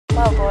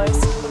Well,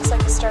 boys, looks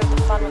like you started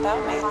the fun without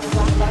me.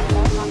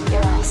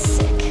 You're all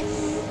sick.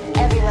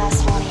 Every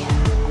last one of you.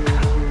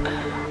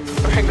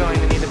 We're going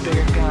to need a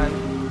bigger gun.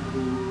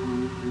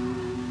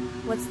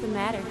 What's the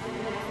matter?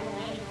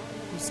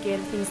 You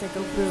scared of things that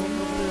go boom,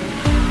 boom?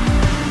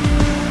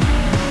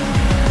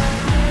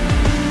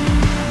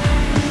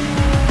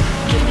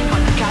 Give me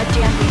one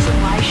goddamn reason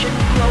why I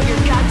shouldn't blow your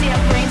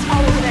goddamn brains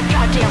all over that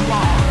goddamn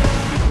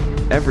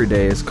wall. Every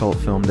day is Cult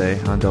Film Day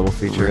on Double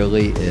Feature.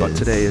 Really is. But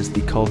today is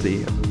the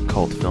Culty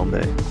Cult Film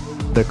Day.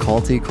 The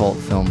Culty Cult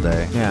Film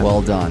Day. Yeah.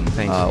 Well done.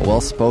 Thank you.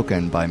 Well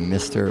spoken by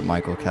Mr.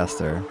 Michael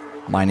Kester.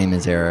 My name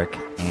is Eric,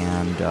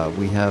 and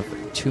we have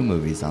 2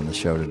 movies on the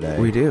show today.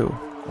 We do.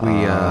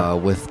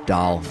 With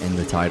Doll in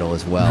the title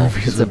as well.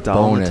 Movies It's a with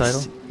Doll in the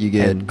bonus. title? You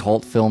get And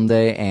Cult Film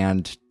Day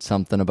and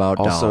something about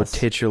Also dolls.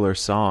 titular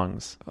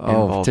songs. Oh,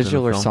 involved in the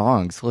titular film.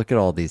 songs. Look at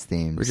all these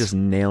themes. We're just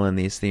nailing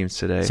these themes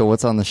today. So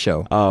what's on the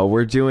show?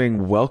 We're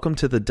doing Welcome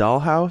to the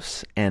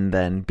Dollhouse and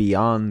then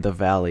Beyond the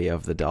Valley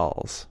of the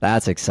Dolls.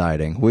 That's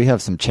exciting. We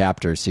have some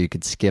chapters, so you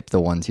could skip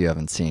the ones you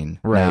haven't seen.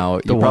 Right. Now,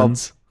 The you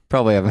ones.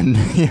 probably haven't.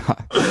 Yeah.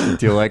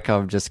 Do you like how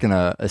I'm just going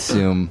to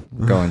assume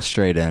going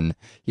straight in?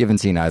 You haven't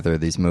seen either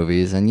of these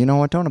movies, and you know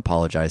what? Don't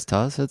apologize to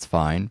us. It's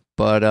fine.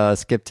 But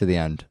skip to the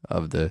end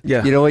of the...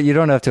 Yeah. You know what? You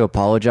don't have to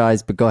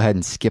apologize, but go ahead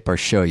and skip our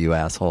show, you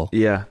asshole.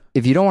 Yeah.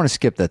 If you don't want to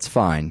skip, that's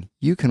fine.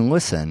 You can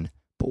listen,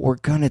 but we're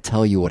going to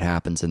tell you what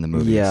happens in the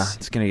movies. Yeah.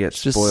 It's going to get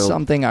It's just spoiled.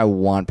 something I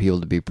want people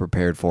to be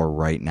prepared for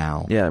right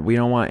now. Yeah. We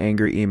don't want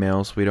angry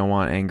emails. We don't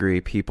want angry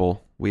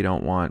people. We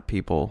don't want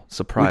people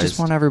surprised. We just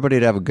want everybody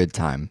to have a good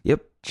time.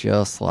 Yep.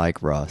 Just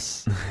like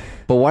Russ.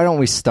 But why don't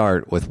we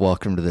start with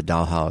Welcome to the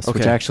Dollhouse,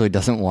 which Okay. actually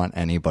doesn't want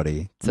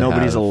anybody to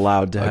Nobody's have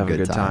allowed to have a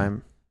good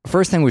time.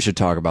 First thing we should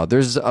talk about,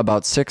 there's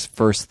about 6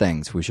 first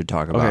things we should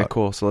talk about. Okay,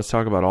 cool. So let's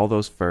talk about all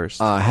those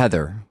first.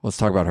 Heather. Let's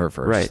talk about her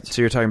first. Right.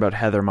 So you're talking about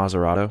Heather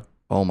Mazzarato?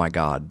 Oh my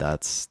God,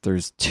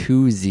 there's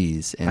 2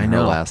 Z's in I her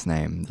know. last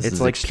name. This It's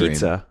is like extreme.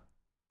 pizza.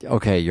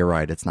 Okay, you're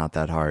right. It's not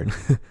that hard.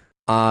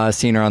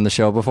 Seen her on the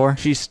show before?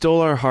 She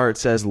stole our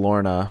hearts as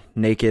Lorna,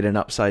 naked and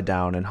upside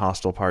down in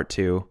Hostel Part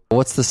 2.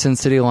 What's the Sin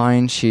City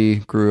line? She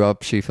grew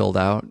up, she filled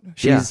out.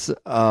 She's in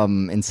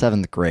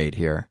 7th grade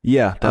here.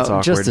 Yeah, that's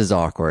awkward. Just as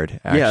awkward,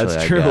 actually, Yeah,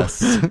 it's true. I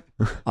guess.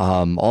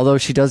 Although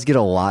she does get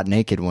a lot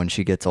naked when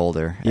she gets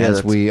older, Yeah, as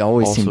that's we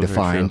always seem also to very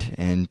find true.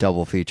 in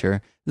Double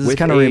Feature. This With is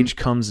kind of age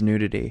comes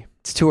nudity.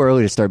 it's too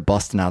early to start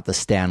busting out the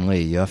Stan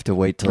Lee. You have to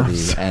wait till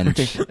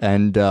the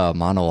end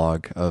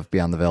monologue of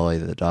Beyond the Valley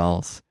of the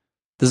Dolls.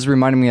 This is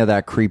reminding me of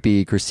that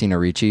creepy Christina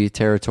Ricci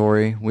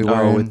territory we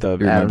were in. With the You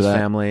remember Addams that?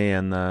 Family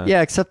and the... Yeah,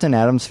 except in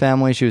Addams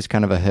Family, she was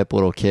kind of a hip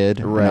little kid.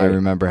 and Right. I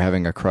remember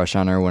having a crush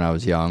on her when I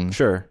was young.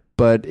 Sure.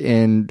 But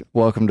in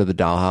Welcome to the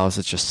Dollhouse,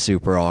 it's just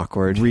super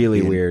awkward.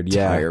 Really the weird,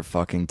 yeah. entire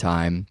fucking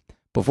time.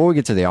 Before we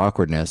get to the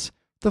awkwardness,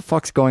 what the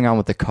fuck's going on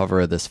with the cover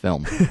of this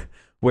film?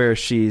 Where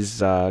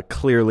she's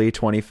clearly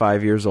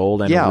 25 years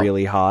old and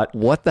really hot.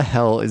 What the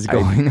hell is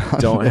going on?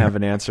 Don't there? have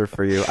an answer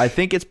for you. I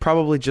think it's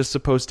probably just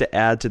supposed to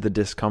add to the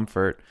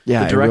discomfort.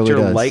 Yeah, the it really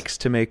director does. likes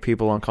to make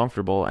people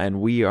uncomfortable,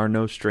 and we are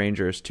no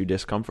strangers to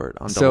discomfort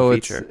on So Double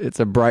it's Feature. it's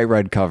a bright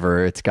red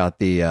cover. It's got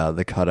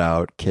the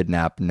cutout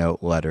kidnap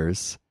note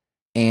letters.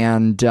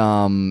 And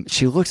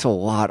she looks a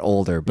lot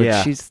older, but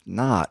Yeah. she's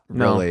not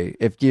No. really.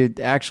 If you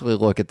actually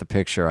look at the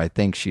picture, I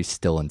think she's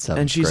still in 7th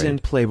And she's grade. in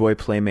Playboy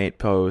Playmate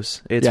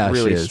pose. It's Yeah,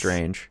 really she is.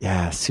 strange.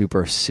 Yeah,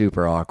 super,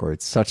 super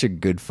awkward. Such a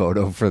good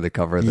photo for the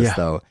cover of this, Yeah.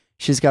 though.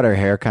 She's got her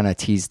hair kind of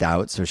teased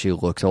out, so she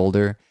looks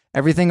older.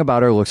 Everything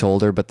about her looks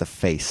older, but the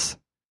face,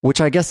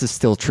 which I guess is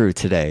still true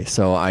today.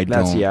 So I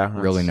don't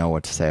really know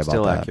what to say about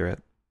Still that. accurate.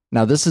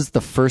 Now, this is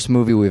the first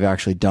movie we've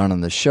actually done on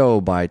the show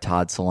by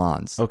Todd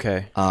Solondz.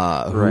 Okay.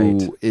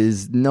 Who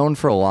is known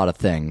for a lot of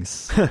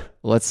things.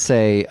 Let's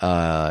say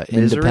Misery?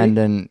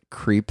 independent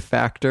creep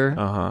factor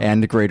Uh-huh.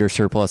 and greater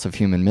surplus of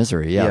human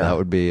misery. Yeah,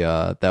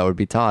 Yeah. that would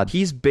be Todd.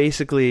 He's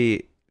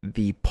basically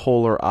the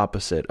polar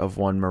opposite of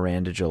one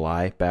Miranda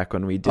July back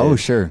when we did Oh,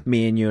 sure.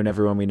 Me and You and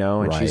Everyone We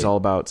Know, and she's Right. all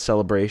about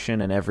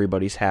celebration and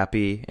everybody's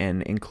happy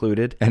and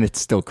included. And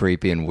it's still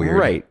creepy and weird.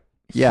 Right.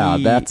 Yeah,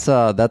 He- that's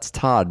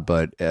Todd,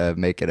 but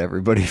make it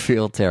everybody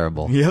feel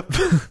terrible. Yep.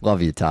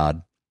 Love you,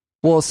 Todd.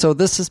 Well, so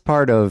this is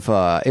part of,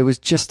 it was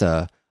just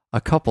a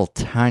couple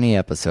tiny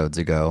episodes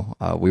ago.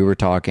 We were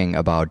talking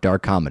about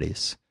dark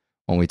comedies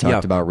when we talked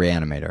Yep. about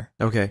Reanimator.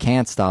 Okay.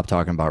 Can't stop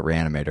talking about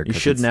Reanimator. You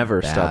 'cause should it's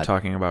never stop that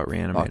talking about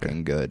Reanimator.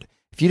 fucking good.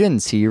 If you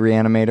didn't see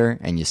Reanimator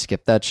and you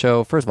skipped that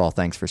show, first of all,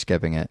 thanks for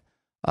skipping it.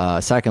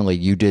 Secondly,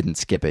 you didn't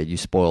skip it. You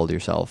spoiled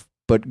yourself.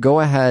 But go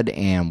ahead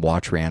and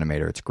watch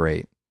Reanimator. It's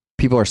great.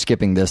 People are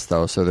skipping this,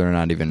 though, so they're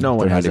not even, No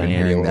one they're not has even any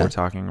idea hearing what that. we're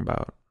talking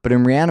about. But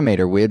in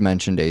Reanimator, we had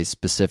mentioned a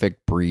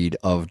specific breed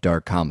of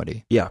dark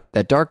comedy. Yeah.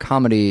 That dark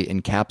comedy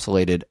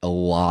encapsulated a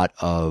lot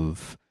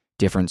of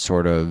different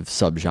sort of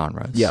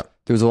subgenres. Yeah.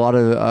 There was a lot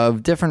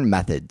of different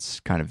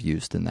methods kind of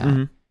used in that.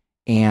 Mhm.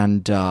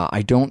 And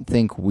I don't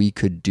think we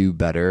could do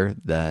better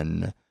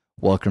than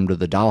Welcome to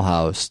the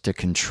Dollhouse to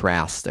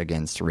contrast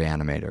against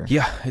Reanimator.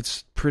 Yeah,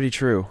 it's pretty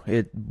true.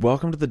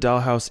 Welcome to the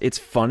Dollhouse. It's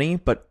funny,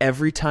 but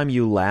every time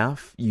you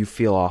laugh, you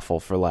feel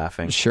awful for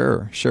laughing.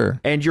 Sure.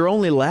 And you're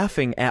only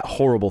laughing at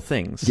horrible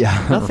things.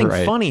 Yeah, Nothing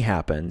right. funny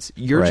happens.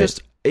 You're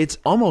just, it's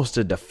almost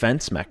a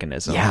defense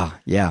mechanism.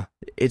 Yeah.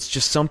 It's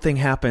just something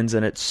happens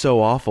and it's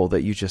so awful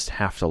that you just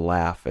have to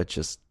laugh. It's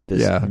just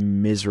this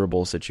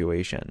miserable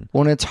situation.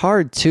 Well, and it's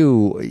hard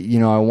too.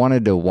 I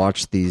wanted to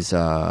watch these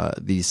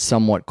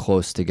somewhat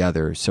close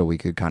together so we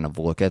could kind of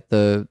look at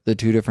the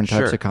two different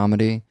types of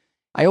comedy.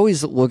 I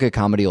always look at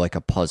comedy like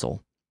a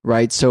puzzle,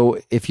 right? So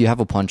if you have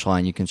a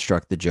punchline, you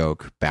construct the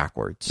joke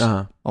backwards.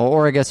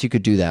 Or I guess you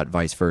could do that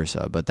vice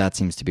versa, but that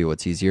seems to be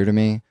what's easier to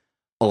me.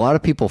 A lot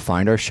of people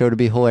find our show to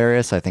be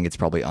hilarious. I think it's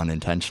probably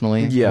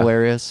unintentionally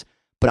hilarious.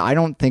 But I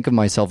don't think of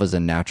myself as a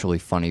naturally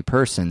funny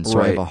person,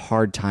 so I have a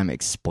hard time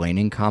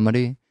explaining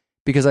comedy.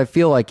 Because I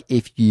feel like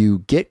if you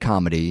get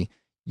comedy,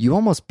 you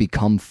almost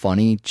become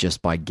funny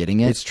just by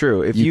getting it. It's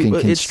true. If you can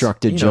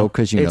construct a joke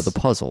because you know the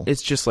puzzle.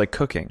 It's just like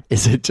cooking.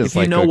 Is it just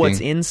like cooking? If you know cooking? what's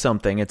in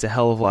something, it's a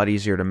hell of a lot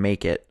easier to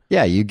make it.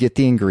 Yeah, you get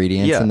the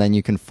ingredients and then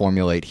you can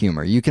formulate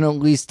humor. You can at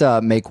least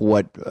make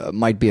what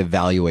might be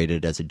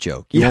evaluated as a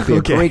joke. You won't be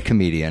a great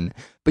comedian,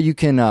 but you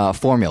can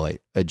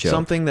formulate a joke.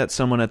 Something that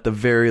someone at the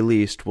very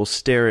least will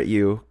stare at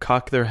you,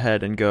 cock their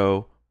head and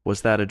go,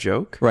 was that a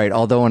joke? Right,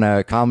 although in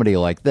a comedy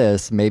like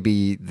this,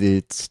 maybe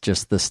it's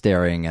just the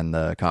staring and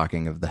the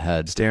cocking of the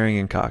head. Staring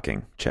and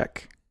cocking,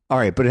 check. All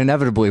right, but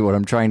inevitably what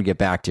I'm trying to get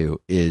back to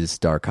is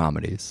dark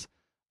comedies.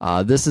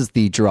 This is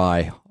the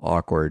dry,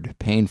 awkward,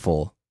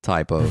 painful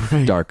type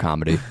of dark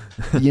comedy.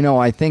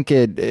 I think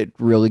it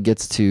really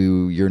gets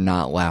to you're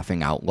not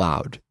laughing out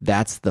loud.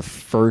 That's the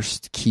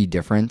first key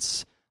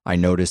difference I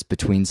noticed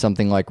between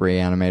something like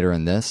Reanimator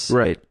and this.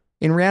 Right.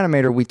 In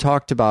Reanimator, we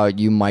talked about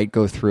you might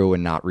go through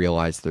and not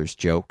realize there's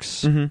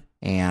jokes.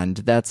 And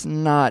that's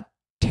not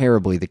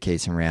terribly the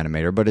case in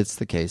Reanimator, but it's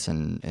the case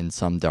in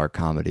some dark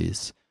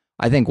comedies.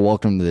 I think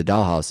Welcome to the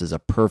Dollhouse is a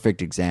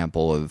perfect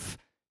example of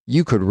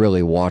you could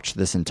really watch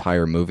this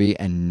entire movie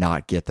and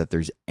not get that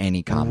there's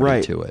any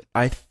comedy to it.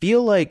 I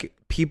feel like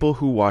people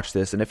who watch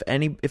this, and if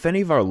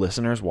any of our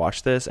listeners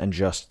watched this and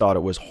just thought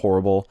it was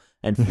horrible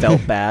and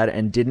felt bad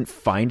and didn't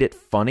find it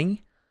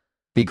funny,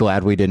 be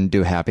glad we didn't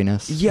do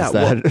Happiness. Yeah, is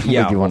that what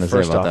you want to say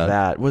about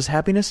that? Was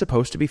Happiness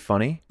supposed to be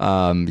funny?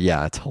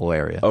 Yeah, it's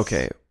hilarious.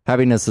 Okay.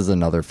 Happiness is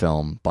another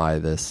film by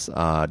this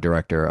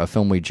director, a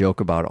film we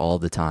joke about all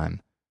the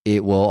time.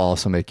 It will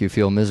also make you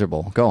feel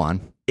miserable. Go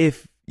on.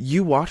 If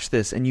you watched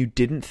this and you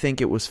didn't think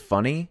it was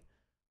funny,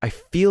 I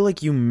feel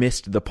like you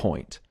missed the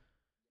point.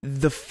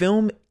 The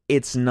film,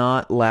 it's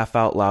not laugh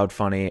out loud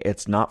funny.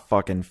 It's not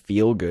fucking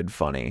feel good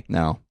funny.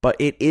 No. But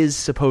it is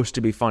supposed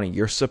to be funny.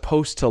 You're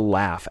supposed to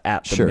laugh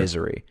at the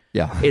misery.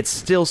 Yeah. It's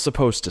still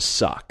supposed to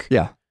suck.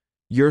 Yeah.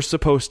 You're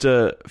supposed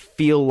to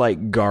feel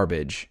like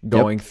garbage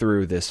going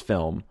through this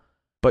film.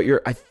 But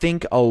I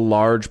think a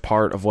large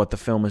part of what the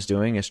film is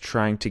doing is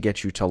trying to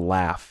get you to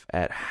laugh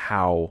at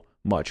how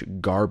much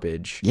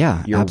garbage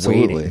you're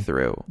wading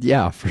through.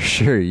 Yeah, for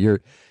sure. You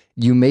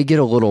may get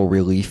a little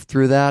relief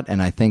through that,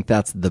 and I think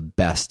that's the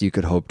best you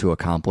could hope to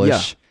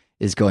accomplish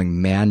is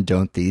going, man,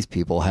 don't these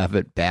people have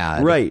it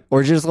bad. Right.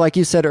 Or just like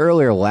you said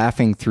earlier,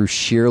 laughing through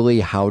sheerly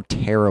how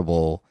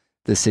terrible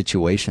the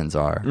situations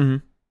are.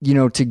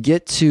 To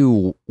get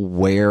to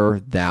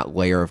where that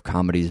layer of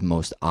comedy is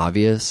most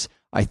obvious,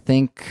 I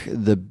think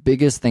the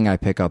biggest thing I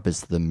pick up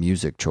is the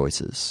music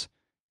choices.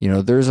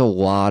 There's a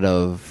lot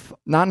of,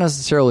 not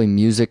necessarily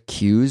music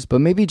cues, but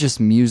maybe just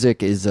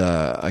music is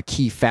a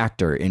key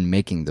factor in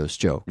making those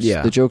jokes.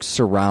 Yeah. The jokes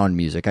surround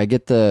music. I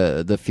get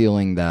the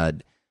feeling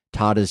that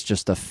Todd is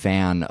just a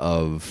fan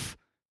of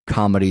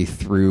comedy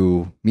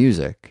through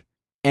music.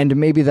 And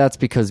maybe that's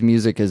because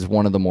music is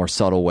one of the more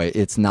subtle ways.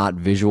 It's not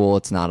visual.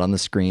 It's not on the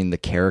screen. The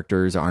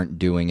characters aren't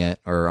doing it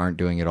or aren't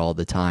doing it all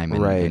the time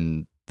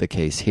in the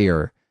case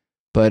here.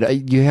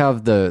 But you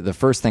have the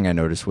first thing I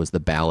noticed was the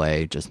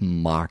ballet just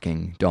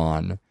mocking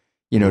Dawn.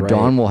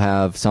 Dawn will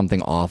have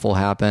something awful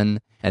happen,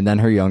 and then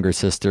her younger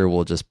sister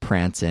will just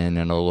prance in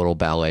a little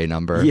ballet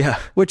number. Yeah.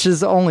 Which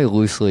is only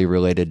loosely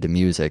related to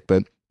music,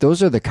 but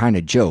those are the kind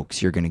of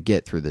jokes you're going to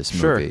get through this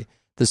movie.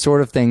 The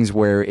sort of things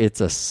where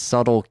it's a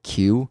subtle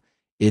cue.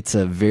 It's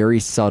a very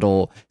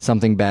subtle,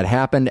 something bad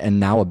happened, and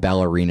now a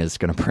ballerina is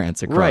going to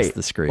prance across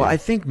the screen. Well, I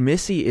think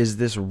Missy is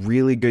this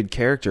really good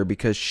character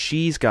because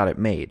she's got it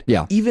made.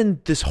 Yeah. Even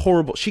this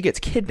horrible, she gets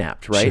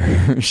kidnapped,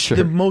 right? Sure.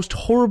 The most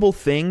horrible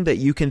thing that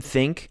you can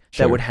think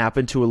that would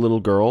happen to a little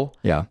girl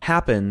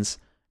happens,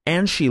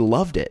 and she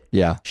loved it.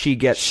 Yeah. She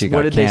got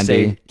what did candy,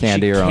 they say?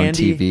 Candy her own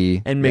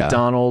TV. And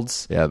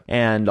McDonald's. Yep.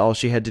 And all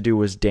she had to do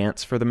was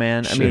dance for the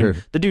man. I mean,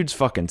 the dude's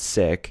fucking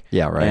sick.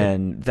 Yeah, right.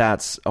 And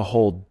that's a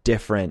whole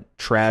different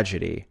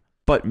tragedy.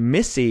 But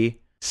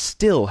Missy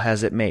still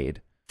has it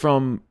made.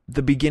 From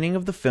the beginning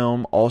of the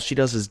film, all she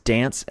does is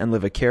dance and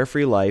live a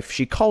carefree life.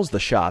 She calls the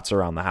shots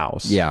around the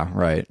house. Yeah,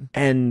 right.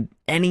 And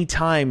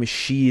anytime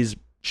she's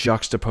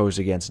juxtaposed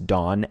against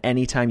Dawn,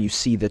 anytime you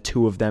see the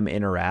two of them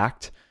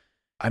interact,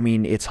 I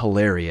mean, it's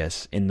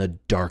hilarious in the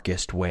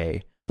darkest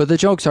way. But the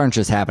jokes aren't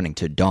just happening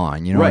to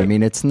Dawn. You know what I Right.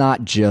 mean? It's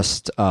not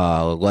just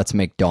let's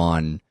make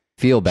Dawn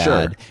feel bad.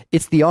 Sure.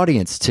 It's the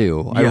audience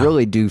too. I Yeah.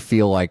 really do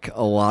feel like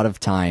a lot of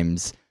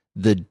times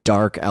the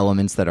dark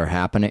elements that are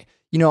happening.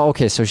 You know,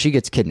 okay, so she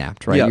gets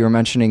kidnapped, right? Yeah. You were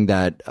mentioning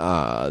that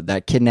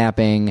that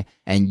kidnapping,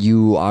 and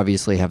you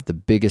obviously have the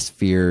biggest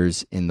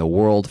fears in the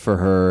world for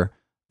her.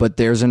 But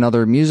there's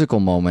another musical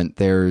moment.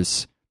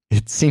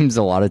 It seems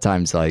a lot of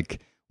times like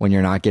when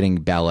you're not getting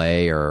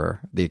ballet or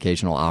the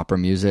occasional opera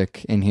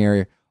music in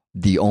here,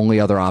 the only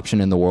other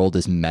option in the world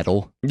is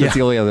metal. That's Yeah.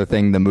 the only other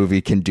thing the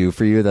movie can do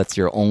for you. That's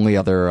your only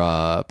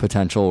other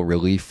potential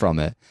relief from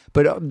it.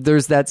 But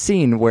there's that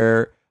scene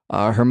where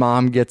her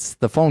mom gets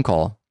the phone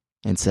call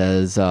and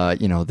says,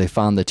 they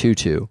found the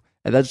tutu.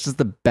 And that's just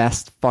the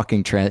best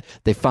fucking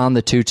they found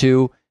the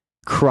tutu,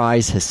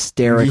 cries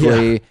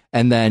hysterically,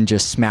 and then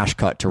just smash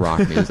cut to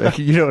rock music.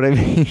 You know what I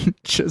mean?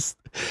 Just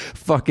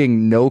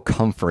fucking no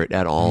comfort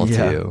at all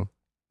Yeah. to you.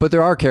 But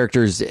there are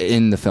characters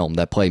in the film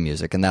that play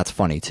music, and that's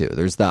funny too.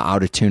 There's the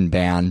out-of-tune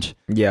band,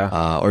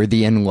 Yeah. or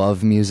the in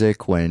love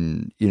music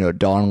when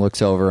Dawn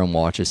looks over and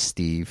watches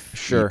Steve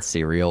eat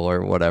cereal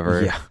or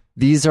whatever. Yeah.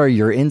 These are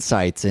your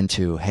insights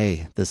into,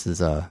 hey, this is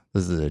a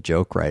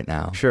joke right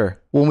now. Sure.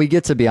 When we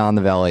get to Beyond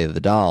the Valley of the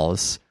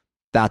Dolls,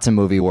 that's a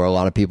movie where a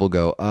lot of people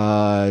go,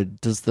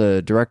 does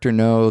the director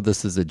know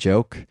this is a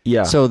joke?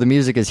 Yeah. So the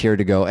music is here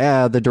to go,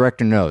 the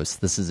director knows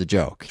this is a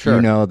joke.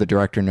 Sure. The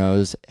director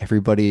knows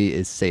everybody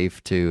is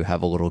safe to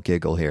have a little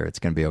giggle here. It's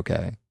going to be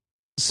okay.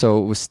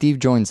 So Steve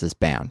joins this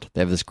band.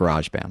 They have this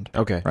garage band.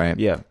 Okay. Right?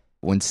 Yeah.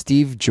 When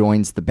Steve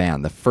joins the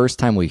band, the first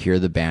time we hear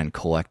the band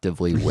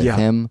collectively with Yeah.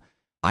 him,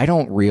 I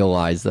don't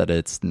realize that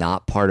it's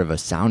not part of a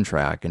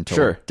soundtrack until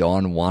Sure.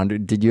 Dawn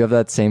wandered. Did you have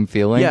that same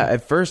feeling? Yeah,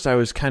 at first I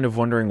was kind of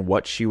wondering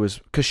what she was,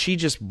 because she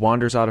just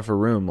wanders out of her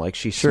room like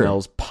she Sure.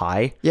 smells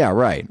pie. Yeah,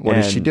 right. What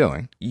is she And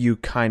doing? You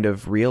kind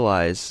of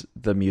realize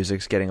the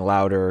music's getting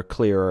louder,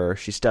 clearer.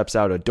 She steps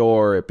out a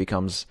door, it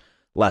becomes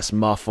less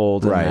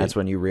muffled, and Right. that's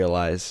when you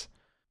realize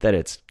that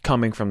it's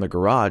coming from the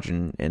garage,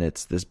 and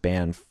it's this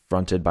band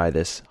fronted by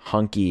this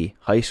hunky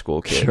high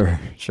school kid.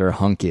 Sure,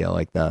 hunky. I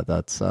like that.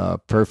 That's a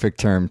perfect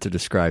term to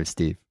describe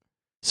Steve.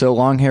 So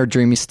long-haired,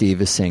 dreamy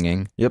Steve is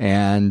singing. Yep.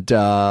 And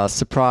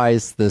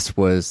surprise, this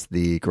was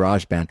the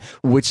garage band,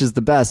 which is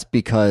the best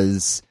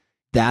because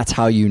that's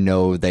how you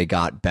know they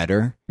got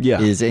better. Yeah.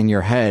 Is in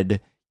your head,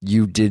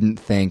 you didn't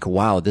think,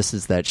 wow, this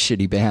is that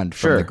shitty band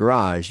from Sure. the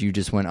garage. You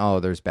just went, oh,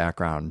 there's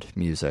background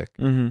music.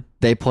 Mm-hmm.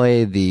 They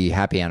play the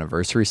Happy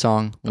Anniversary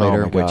song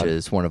later, my which God.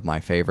 is one of my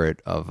favorite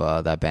of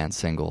that band's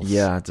singles.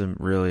 Yeah, it's a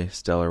really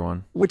stellar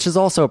one. Which is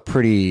also a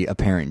pretty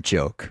apparent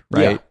joke,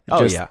 right? Yeah.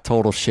 Oh, Just yeah.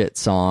 total shit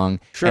song.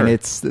 Sure. And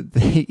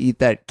they eat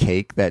that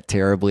cake, that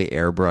terribly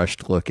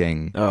airbrushed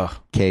looking Oh,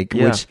 cake,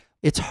 yeah. which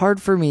it's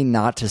hard for me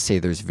not to say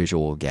there's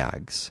visual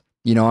gags.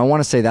 I want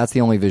to say that's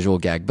the only visual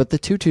gag, but the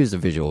tutu's a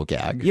visual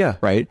gag. Yeah.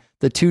 Right?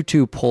 The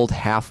tutu pulled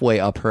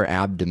halfway up her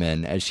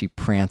abdomen as she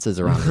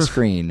prances around the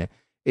screen.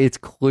 It's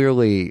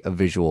clearly a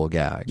visual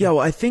gag. Yeah,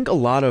 well, I think a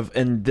lot of,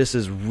 and this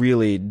is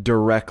really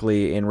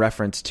directly in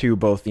reference to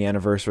both the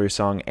anniversary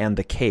song and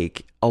the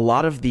cake, a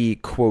lot of the,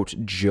 quote,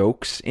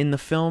 jokes in the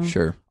film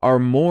Sure. are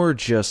more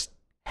just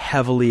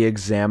heavily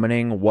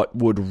examining what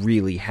would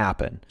really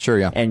happen. Sure,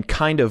 yeah. And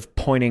kind of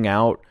pointing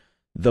out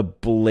the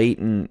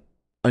blatant,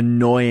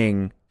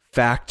 annoying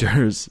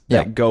factors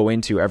that Yeah. go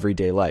into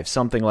everyday life.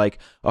 Something like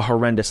a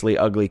horrendously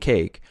ugly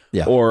cake,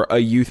 Yeah. or a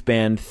youth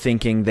band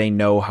thinking they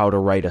know how to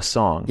write a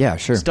song. Yeah,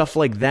 sure. Stuff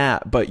like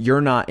that, but you're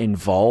not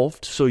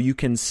involved, so you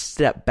can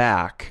step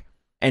back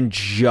and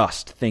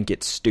just think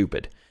it's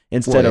stupid.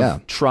 Instead Well, yeah.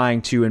 of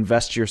trying to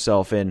invest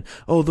yourself in,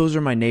 oh, those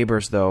are my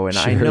neighbors though, and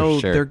I Sure, know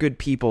sure. they're good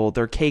people,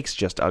 their cake's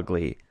just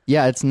ugly.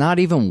 Yeah, it's not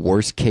even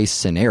worst case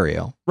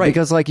scenario. Right.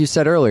 Because like you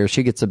said earlier,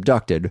 she gets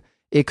abducted.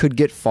 It could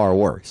get far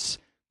worse.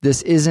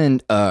 This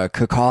isn't a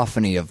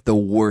cacophony of the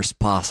worst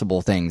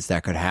possible things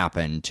that could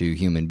happen to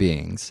human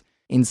beings.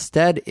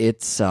 Instead,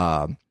 it's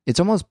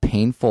almost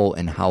painful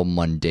in how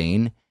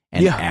mundane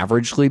and Yeah.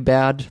 averagely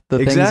bad the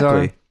things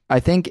Exactly. are. I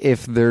think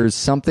if there's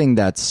something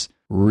that's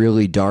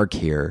really dark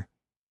here,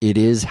 it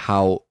is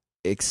how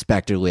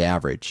expectedly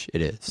average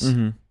it is.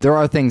 Mm-hmm. There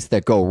are things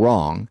that go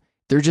wrong.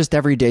 They're just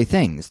everyday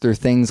things. They're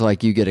things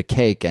like you get a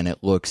cake and it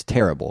looks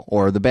terrible,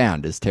 or the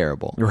band is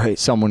terrible. Right.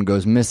 Someone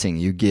goes missing.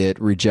 You get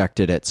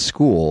rejected at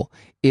school.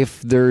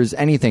 If there's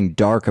anything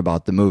dark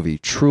about the movie,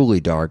 truly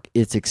dark,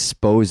 it's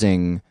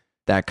exposing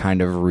that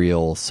kind of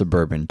real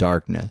suburban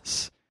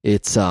darkness.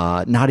 It's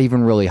not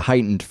even really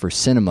heightened for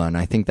cinema, and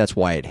I think that's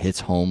why it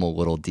hits home a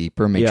little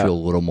deeper, makes Yeah. you a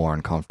little more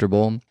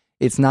uncomfortable.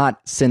 It's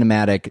not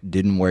cinematic,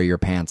 didn't wear your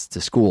pants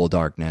to school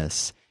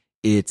darkness.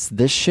 It's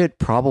this shit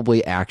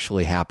probably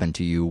actually happened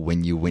to you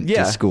when you went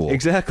Yeah, to school.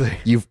 exactly.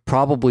 You've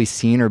probably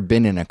seen or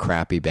been in a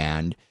crappy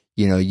band.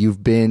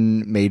 You've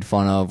been made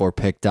fun of or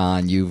picked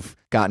on. You've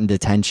gotten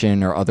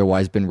detention or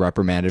otherwise been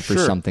reprimanded for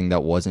Sure. something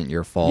that wasn't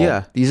your fault.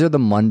 Yeah. These are the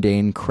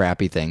mundane,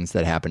 crappy things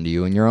that happen to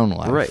you in your own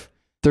life. Right.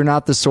 They're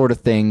not the sort of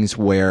things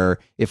where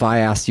if I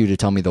asked you to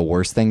tell me the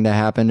worst thing that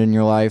happened in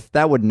your life,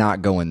 that would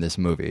not go in this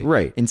movie.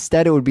 Right.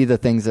 Instead, it would be the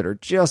things that are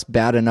just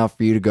bad enough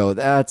for you to go,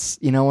 that's,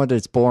 you know what,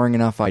 it's boring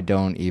enough, I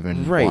don't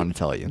even want to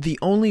tell you. The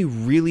only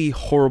really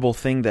horrible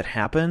thing that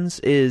happens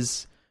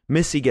is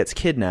Missy gets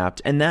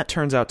kidnapped, and that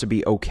turns out to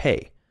be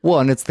okay. Well,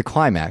 and it's the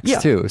climax,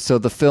 too. So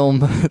the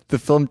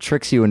film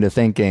tricks you into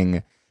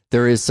thinking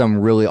there is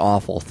some really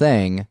awful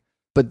thing,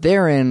 but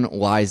therein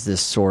lies this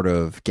sort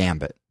of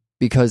gambit.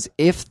 Because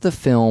if the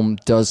film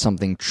does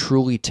something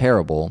truly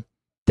terrible,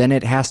 then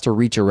it has to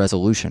reach a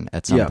resolution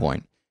at some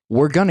point.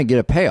 We're going to get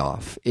a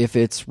payoff if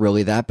it's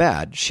really that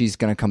bad. She's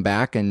going to come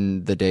back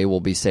and the day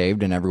will be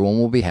saved and everyone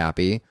will be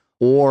happy.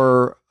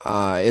 Or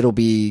it'll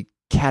be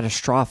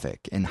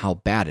catastrophic in how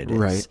bad it is.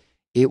 Right.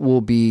 It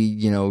will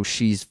be,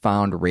 she's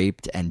found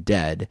raped and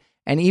dead.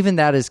 And even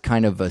that is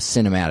kind of a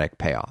cinematic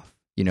payoff.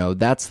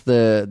 That's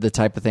the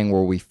type of thing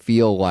where we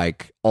feel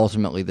like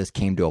ultimately this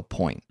came to a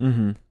point.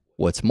 Mm-hmm.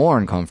 What's more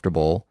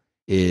uncomfortable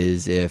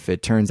is if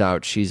it turns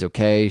out she's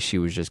okay, she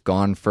was just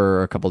gone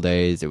for a couple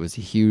days, it was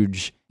a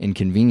huge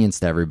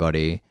inconvenience to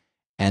everybody,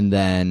 and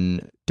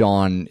then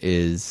Dawn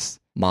is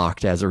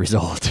mocked as a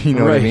result. You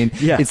know what I mean?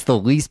 Yeah. It's the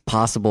least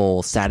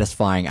possible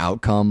satisfying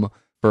outcome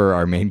for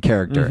our main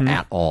character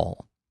at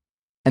all.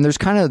 And there's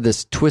kind of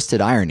this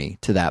twisted irony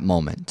to that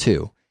moment,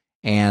 too.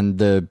 And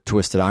the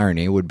twisted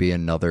irony would be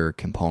another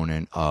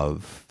component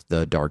of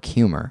the dark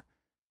humor.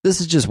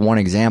 This is just one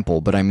example,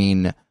 but I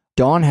mean,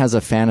 Dawn has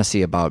a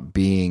fantasy about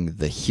being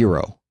the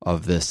hero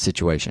of this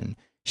situation.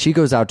 She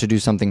goes out to do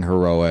something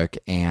heroic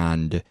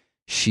and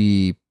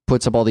she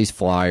puts up all these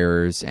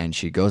flyers and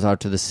she goes out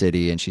to the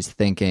city and she's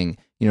thinking,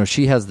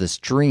 she has this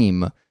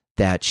dream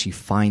that she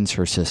finds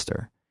her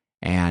sister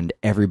and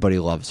everybody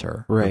loves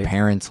her. Right. Her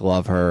parents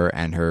love her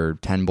and her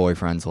 10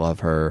 boyfriends love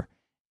her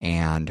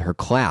and her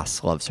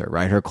class loves her,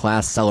 right? Her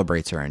class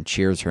celebrates her and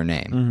cheers her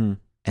name. Mm-hmm.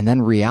 And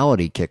then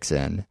reality kicks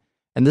in.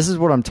 And this is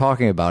what I'm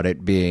talking about,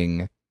 it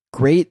being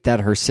great that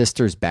her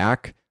sister's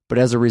back, but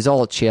as a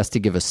result, she has to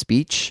give a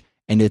speech,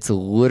 and it's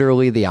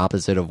literally the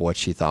opposite of what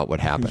she thought would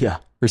happen. Yeah.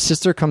 Her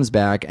sister comes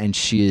back, and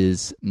she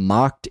is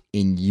mocked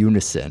in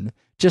unison.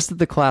 Just that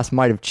the class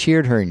might have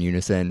cheered her in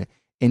unison.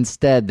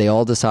 Instead, they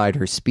all decide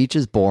her speech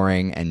is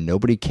boring, and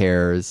nobody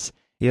cares,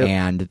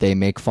 and they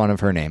make fun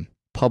of her name.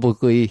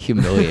 Publicly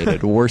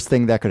humiliated. Worst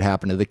thing that could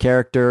happen to the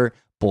character,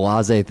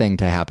 blasé thing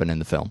to happen in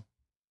the film.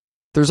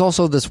 There's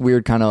also this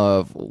weird kind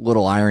of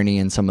little irony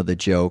in some of the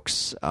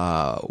jokes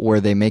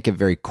where they make it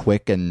very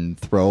quick and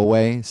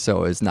throwaway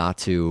so as not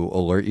to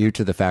alert you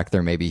to the fact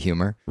there may be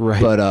humor.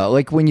 Right. But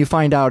like when you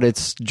find out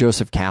it's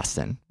Joseph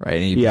Caston,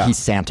 right? And he's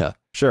Santa.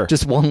 Sure.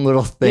 Just one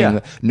little thing.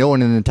 No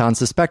one in the town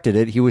suspected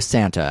it. He was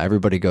Santa.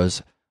 Everybody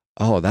goes,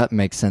 oh, that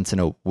makes sense in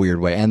a weird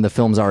way. And the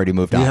film's already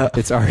moved on.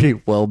 It's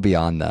already well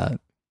beyond that.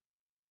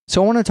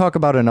 So I want to talk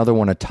about another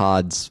one of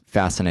Todd's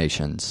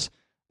fascinations.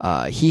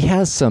 He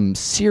has some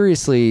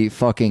seriously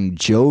fucking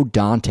Joe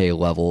Dante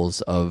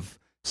levels of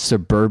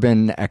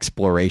suburban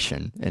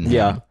exploration in him.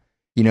 Yeah.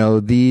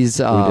 These...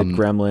 we did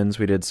Gremlins,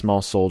 we did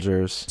Small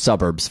Soldiers.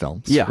 Suburbs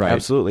films. Yeah, right?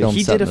 absolutely. Films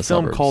he set did in a the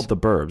film suburbs. called The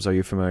Burbs. Are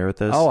you familiar with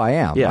this? Oh, I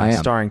am. Yeah, I am.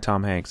 starring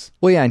Tom Hanks.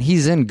 Well, yeah, and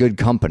he's in good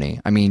company.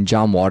 I mean,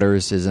 John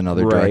Waters is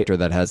another director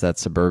that has that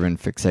suburban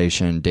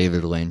fixation.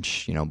 David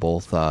Lynch,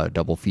 both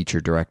double feature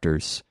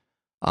directors.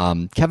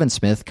 Kevin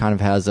Smith kind of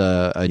has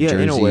a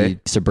Jersey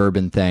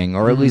suburban thing,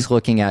 or at least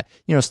looking at,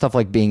 stuff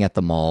like being at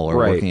the mall or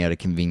working at a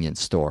convenience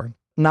store.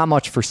 Not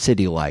much for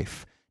city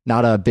life.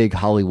 Not a big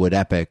Hollywood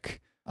epic.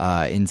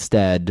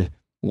 Instead,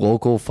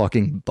 local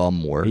fucking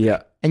bum work.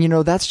 Yeah. And,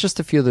 that's just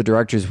a few of the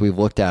directors we've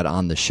looked at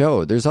on the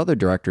show. There's other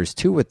directors,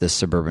 too, with this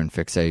suburban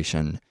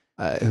fixation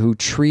who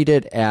treat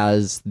it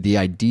as the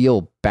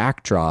ideal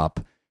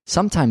backdrop,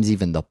 sometimes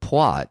even the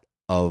plot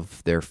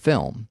of their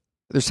film.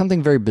 There's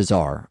something very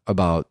bizarre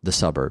about the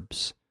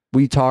suburbs.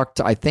 We talked,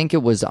 I think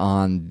it was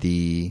on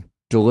the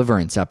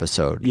Deliverance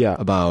episode,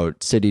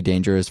 about city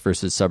dangerous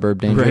versus suburb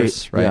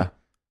dangerous, right? Yeah.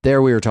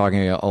 There we were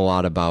talking a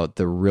lot about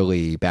the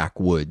really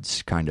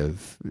backwoods kind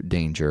of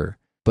danger.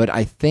 But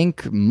I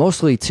think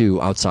mostly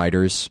to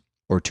outsiders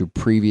or to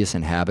previous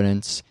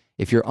inhabitants,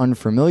 if you're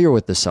unfamiliar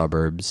with the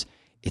suburbs,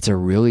 it's a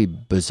really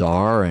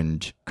bizarre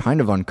and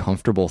kind of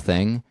uncomfortable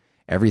thing.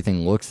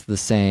 Everything looks the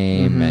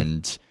same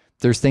and...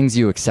 There's things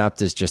you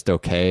accept as just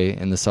okay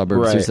in the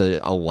suburbs. Right. There's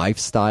a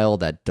lifestyle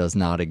that does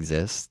not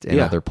exist in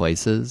other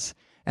places.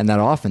 And that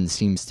often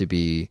seems to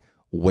be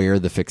where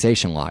the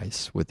fixation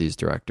lies with these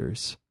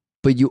directors.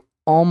 But you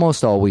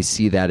almost always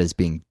see that as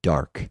being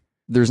dark.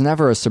 There's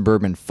never a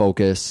suburban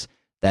focus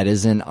that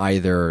isn't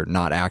either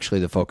not actually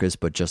the focus,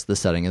 but just the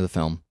setting of the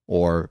film.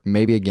 Or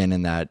maybe again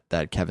in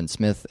that Kevin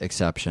Smith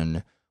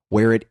exception,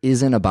 where it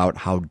isn't about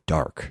how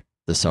dark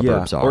the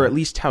suburbs are. Or at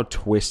least how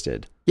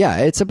twisted. Yeah,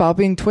 it's about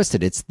being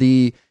twisted. It's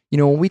the,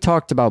 when we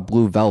talked about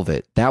Blue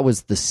Velvet, that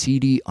was the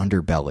seedy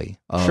underbelly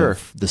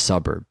of the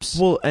suburbs.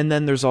 Well, and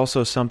then there's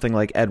also something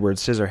like Edward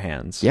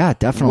Scissorhands. Yeah,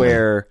 definitely.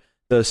 Where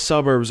the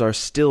suburbs are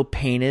still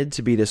painted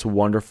to be this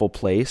wonderful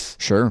place.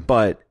 Sure.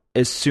 But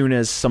as soon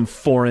as some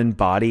foreign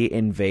body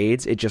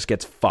invades, it just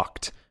gets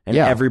fucked. and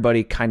Yeah.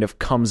 everybody kind of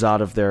comes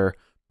out of their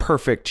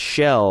perfect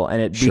shell,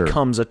 and it Sure.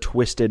 becomes a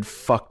twisted,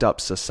 fucked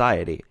up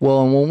society.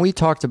 Well, and when we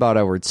talked about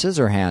Edward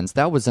Scissorhands,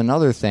 that was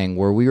another thing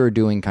where we were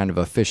doing kind of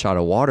a fish out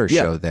of water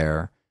Yeah. show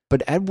there.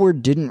 But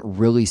Edward didn't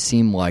really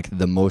seem like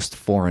the most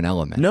foreign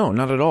element. No,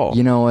 not at all.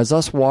 You know, as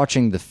us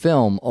watching the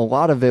film, a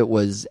lot of it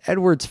was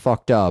Edward's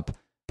fucked up,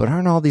 but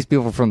aren't all these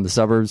people from the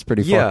suburbs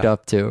pretty fucked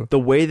up too? The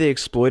way they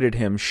exploited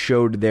him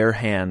showed their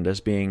hand as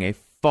being a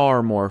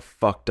far more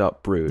fucked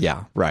up brood.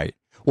 Yeah, right.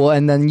 Well,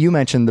 and then you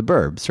mentioned The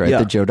Burbs, right? Yeah.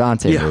 The Joe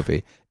Dante Yeah.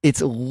 movie. It's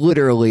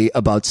literally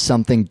about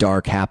something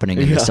dark happening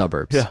in the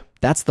suburbs. Yeah.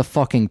 That's the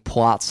fucking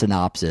plot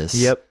synopsis.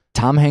 Yep.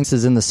 Tom Hanks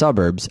is in the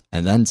suburbs,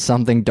 and then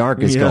something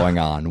dark is Yeah. going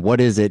on. What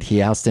is it he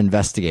has to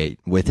investigate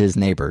with his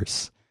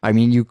neighbors? I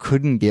mean, you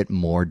couldn't get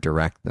more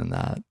direct than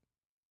that.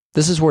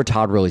 This is where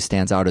Todd really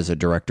stands out as a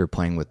director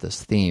playing with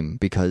this theme,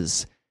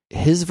 because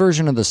his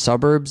version of the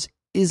suburbs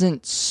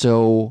isn't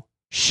so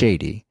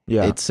shady.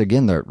 Yeah. It's,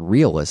 again, the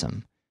realism.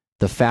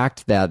 The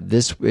fact that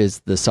this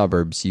is the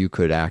suburbs you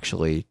could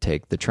actually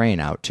take the train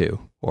out to,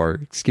 or,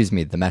 excuse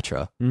me, the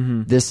metro.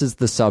 Mm-hmm. This is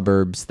the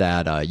suburbs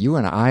that you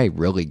and I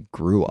really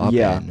grew up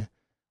Yeah. in.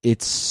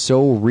 It's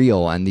so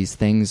real, and these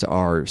things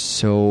are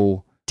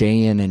so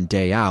day in and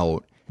day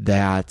out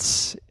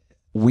that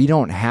we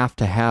don't have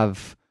to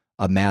have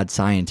a mad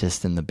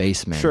scientist in the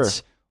basement Sure.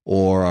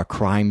 or a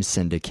crime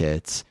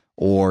syndicate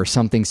or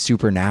something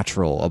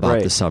supernatural about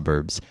Right. the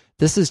suburbs.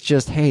 This is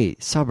just, hey,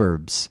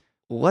 suburbs,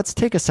 let's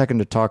take a second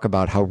to talk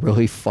about how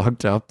really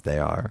fucked up they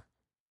are.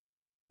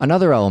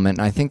 Another element,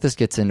 and I think this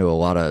gets into a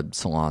lot of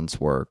Salon's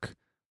work,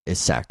 is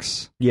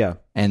sex. Yeah.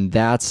 And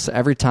that's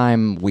every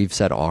time we've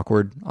said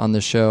awkward on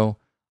the show,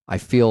 I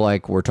feel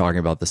like we're talking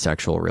about the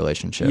sexual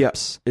relationships.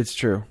 Yes, it's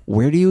true.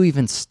 Where do you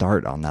even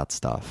start on that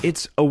stuff?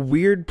 It's a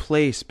weird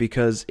place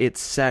because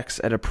it's sex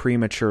at a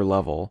premature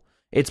level.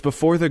 It's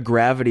before the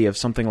gravity of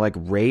something like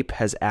rape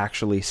has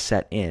actually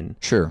set in.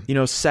 Sure. You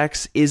know,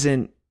 sex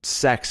isn't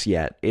sex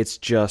yet. It's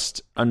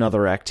just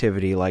another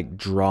activity like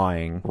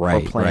drawing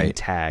Right, or playing right.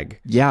 tag.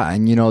 Yeah,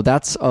 and you know,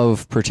 that's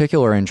of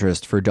particular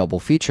interest for Double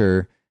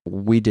Feature.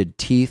 We did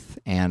Teeth,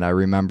 and I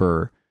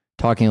remember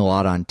talking a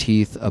lot on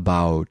Teeth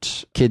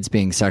about kids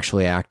being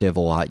sexually active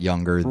a lot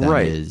younger than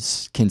Right.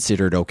 is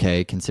considered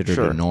okay, considered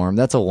Sure. a norm.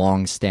 That's a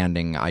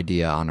long-standing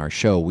idea on our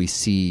show. We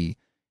see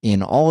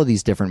in all of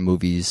these different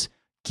movies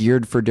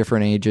geared for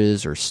different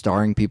ages or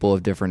starring people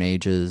of different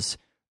ages.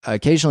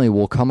 Occasionally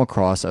we'll come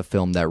across a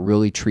film that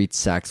really treats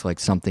sex like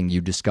something you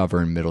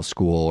discover in middle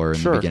school or in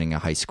Sure. the beginning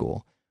of high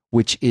school,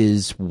 which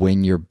is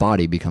when your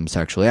body becomes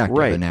sexually active,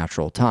 Right. a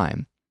natural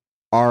time.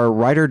 Our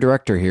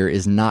writer-director here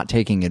is not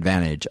taking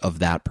advantage of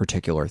that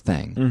particular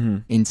thing. Mm-hmm.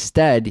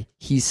 Instead,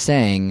 he's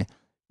saying,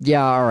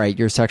 yeah, all right,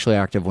 you're sexually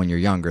active when you're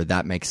younger.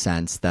 That makes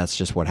sense. That's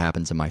just what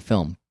happens in my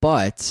film.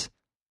 But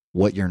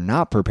what you're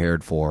not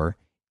prepared for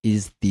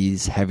is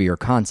these heavier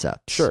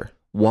concepts. Sure.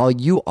 While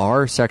you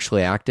are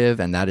sexually active,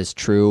 and that is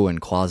true, and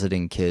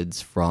closeting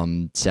kids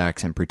from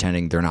sex and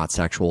pretending they're not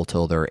sexual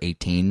till they're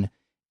 18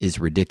 is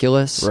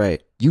ridiculous,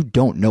 Right. you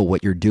don't know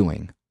what you're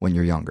doing when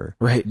you're younger.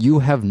 Right. You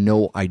have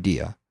no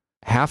idea.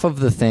 Half of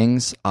the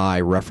things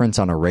I reference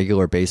on a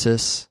regular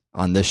basis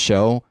on this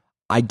show,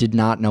 I did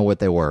not know what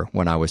they were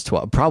when I was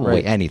 12. Probably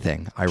Right.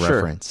 anything I Sure.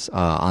 reference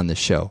on this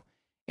show.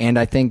 And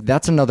I think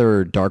that's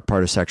another dark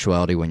part of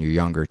sexuality when you're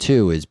younger,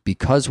 too, is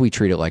because we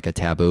treat it like a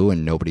taboo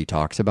and nobody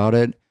talks about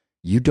it,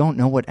 you don't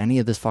know what any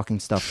of this fucking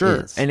stuff Sure.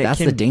 is. And that's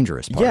the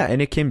dangerous part. Yeah,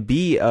 and it can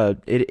be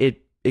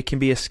it can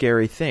be a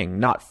scary thing,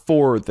 not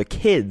for the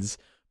kids,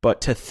 but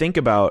to think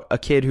about a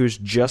kid who's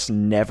just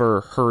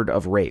never heard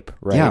of rape,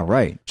 right? Yeah,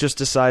 right. Just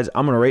decides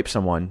I'm going to rape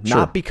someone, Sure.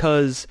 not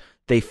because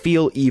they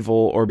feel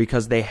evil or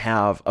because they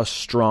have a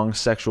strong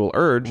sexual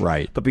urge,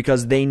 Right. but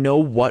because they know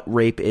what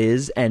rape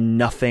is and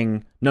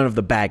none of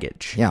the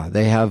baggage. Yeah,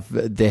 they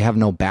have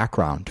no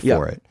background Yeah.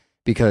 for it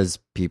because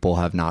people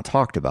have not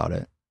talked about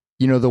it.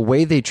 You know, the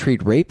way they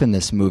treat rape in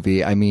this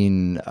movie, I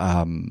mean,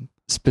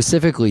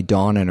 specifically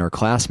Dawn and her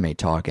classmate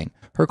talking.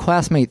 Her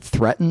classmate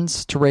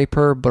threatens to rape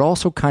her, but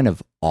also kind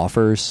of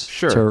offers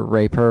Sure. to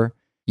rape her.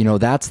 You know,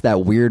 that's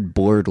that weird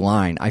blurred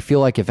line. I feel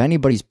like if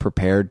anybody's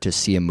prepared to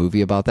see a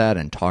movie about that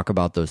and talk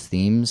about those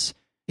themes,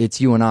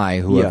 it's you and I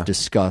who Yeah. have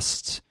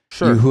discussed,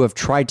 Sure. who have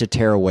tried to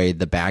tear away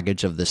the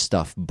baggage of this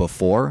stuff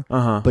before.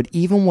 Uh-huh. But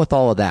even with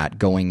all of that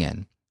going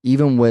in,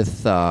 even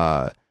with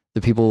the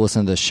people who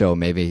listen to this show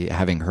maybe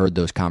having heard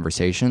those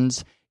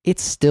conversations,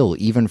 it's still,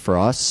 even for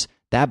us,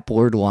 that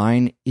blurred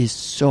line is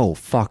so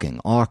fucking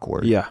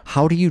awkward. Yeah.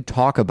 How do you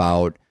talk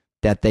about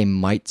that they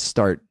might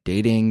start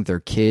dating their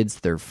kids,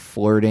 they're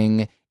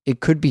flirting? It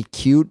could be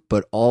cute,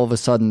 but all of a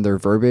sudden their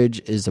verbiage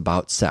is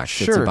about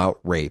sex. It's Sure. about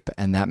rape,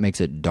 and that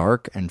makes it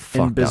dark and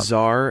fucked and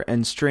bizarre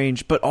and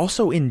strange, but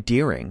also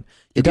endearing.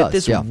 You It get does,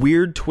 this yeah.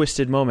 weird,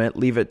 twisted moment.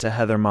 Leave it to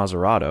Heather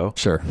Mazzarato.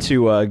 Sure.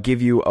 To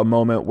give you a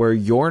moment where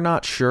you're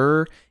not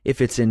sure if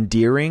it's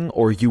endearing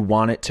or you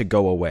want it to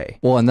go away.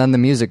 Well, and then the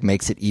music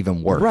makes it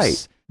even worse.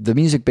 Right. the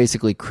music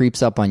basically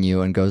creeps up on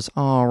you and goes,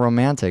 oh,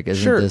 romantic.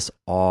 Isn't this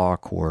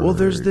awkward? Well,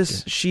 there's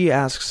this, she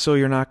asks, so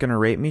you're not going to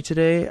rape me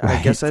today? Right.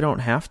 I guess I don't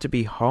have to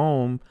be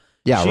home.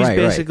 Yeah, She's right,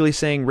 basically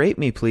saying, rape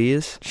me,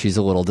 please. She's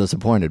a little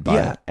disappointed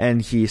by it.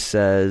 And he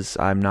says,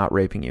 I'm not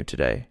raping you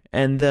today.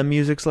 And the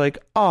music's like,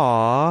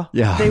 aw,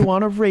 Yeah. they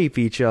want to rape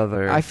each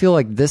other. I feel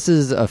like this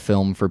is a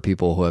film for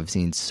people who have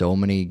seen so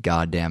many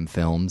goddamn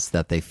films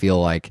that they feel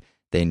like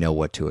they know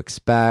what to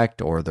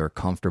expect or they're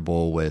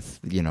comfortable with,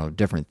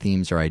 different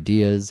themes or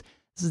ideas.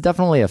 This is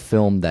definitely a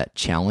film that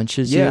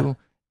challenges you,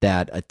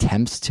 that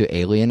attempts to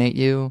alienate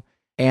you,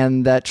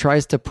 and that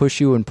tries to push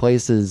you in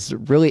places.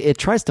 Really, it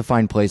tries to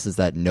find places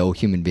that no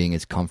human being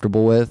is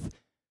comfortable with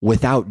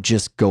without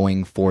just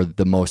going for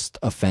the most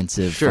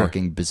offensive,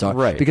 fucking bizarre.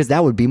 Right. Because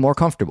that would be more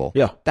comfortable.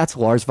 Yeah. That's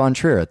Lars von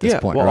Trier at this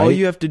point, well, right? all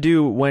you have to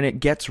do when it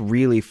gets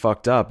really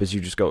fucked up is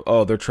you just go,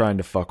 oh, they're trying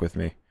to fuck with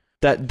me.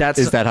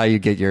 Is that how you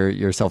get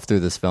yourself through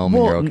this film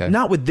and you're okay?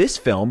 Not with this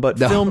film, but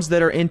films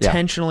that are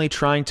intentionally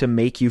trying to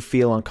make you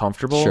feel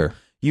uncomfortable. Sure.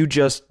 You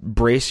just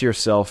brace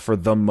yourself for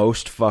the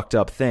most fucked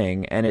up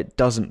thing, and it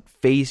doesn't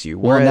faze you.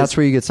 Well, and that's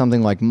where you get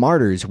something like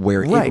Martyrs,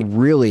 where it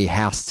really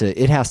has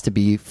to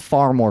be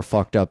far more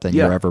fucked up than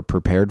you're ever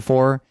prepared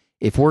for.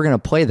 If we're going to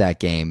play that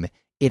game,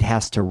 it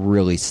has to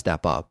really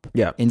step up.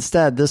 Yeah.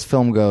 Instead, this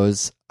film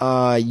goes,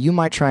 you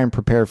might try and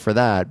prepare for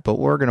that, but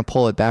we're going to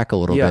pull it back a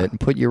little bit and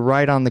put you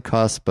right on the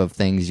cusp of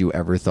things you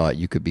ever thought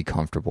you could be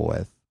comfortable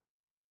with.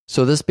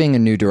 So this being a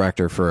new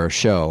director for our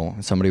show,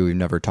 somebody we've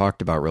never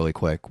talked about really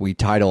quick, we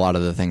tied a lot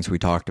of the things we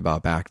talked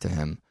about back to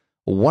him.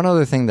 One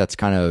other thing that's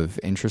kind of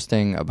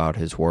interesting about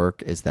his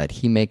work is that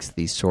he makes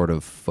these sort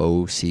of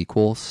faux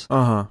sequels.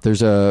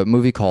 There's a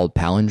movie called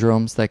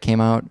Palindromes that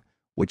came out,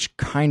 which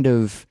kind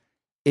of,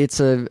 it's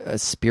a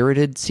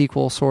spirited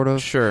sequel, sort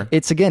of. Sure.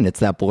 It's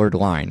that blurred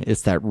line.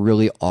 It's that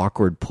really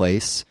awkward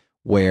place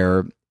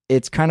where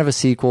it's kind of a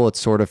sequel. It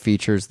sort of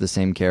features the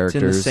same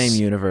characters. It's in the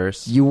same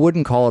universe. You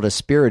wouldn't call it a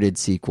spirited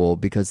sequel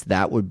because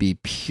that would be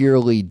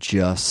purely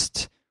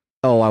just,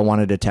 I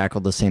wanted to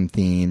tackle the same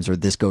themes or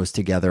this goes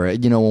together.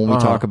 When we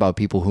talk about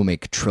people who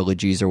make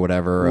trilogies or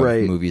whatever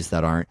of movies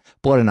that aren't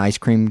Blood and Ice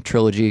Cream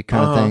trilogy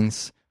kind of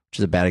things, which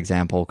is a bad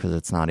example because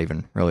it's not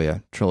even really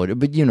a trilogy,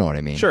 but you know what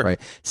I mean,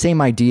 right? Same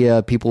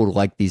idea. People would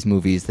like these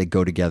movies. They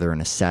go together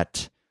in a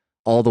set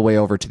all the way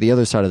over to the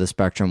other side of the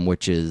spectrum,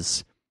 which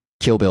is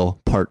Kill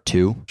Bill Part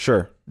 2.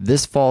 Sure.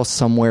 This falls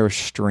somewhere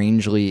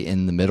strangely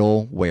in the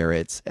middle where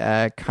it's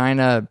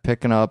kind of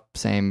picking up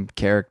same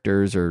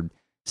characters or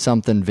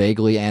something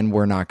vaguely, and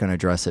we're not going to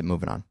address it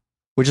moving on,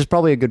 which is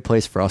probably a good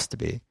place for us to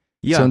be.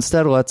 Yeah. So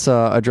instead, let's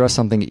address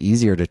something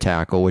easier to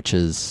tackle, which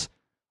is,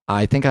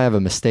 I think I have a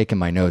mistake in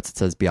my notes. It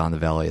says Beyond the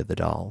Valley of the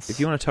Dolls. If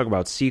you want to talk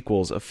about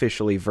sequels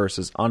officially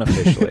versus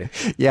unofficially.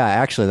 Yeah,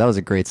 actually, that was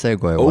a great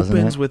segue, wasn't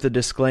it? Opens with a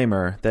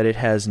disclaimer that it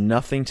has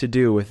nothing to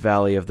do with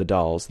Valley of the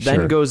Dolls.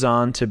 Then goes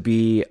on to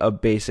be a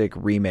basic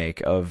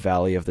remake of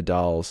Valley of the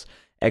Dolls,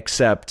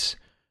 except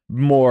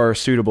more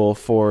suitable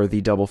for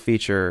the double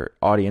feature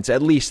audience,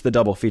 at least the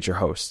double feature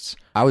hosts.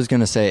 I was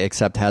going to say,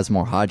 except has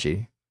more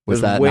Haji.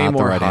 Was There's that way not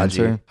more the right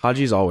Haji. answer?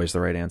 Haji's always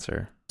the right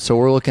answer. So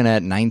we're looking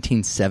at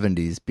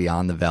 1970s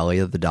Beyond the Valley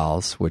of the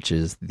Dolls, which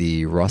is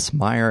the Russ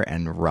Meyer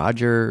and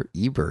Roger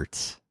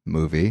Ebert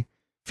movie,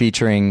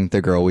 featuring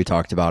the girl we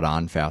talked about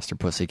on Faster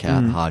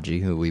Pussycat, Haji,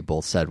 who we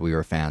both said we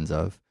were fans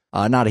of.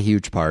 Not a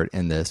huge part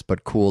in this,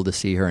 but cool to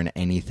see her in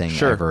anything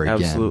ever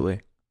again.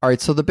 Absolutely. All right,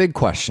 so the big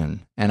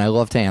question, and I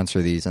love to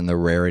answer these in the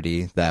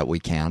rarity that we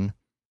can.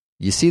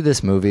 You see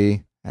this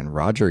movie, and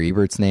Roger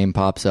Ebert's name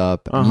pops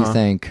up, and you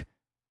think,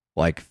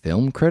 like,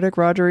 film critic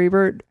Roger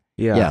Ebert?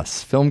 Yeah.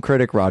 Yes, film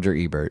critic Roger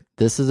Ebert.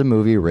 This is a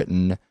movie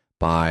written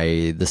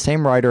by the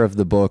same writer of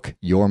the book,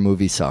 Your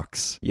Movie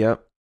Sucks.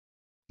 Yep.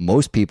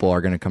 Most people are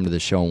going to come to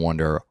this show and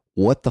wonder,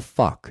 what the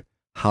fuck?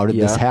 How did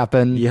this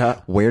happen? Yeah.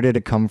 Where did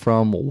it come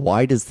from?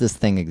 Why does this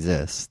thing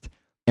exist?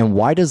 And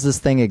why does this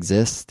thing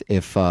exist?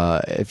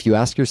 If you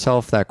ask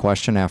yourself that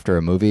question after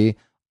a movie,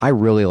 I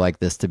really like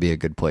this to be a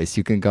good place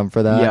you can come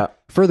for that. Yeah.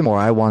 Furthermore,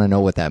 I want to know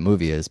what that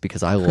movie is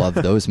because I love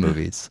those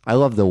movies. I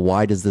love the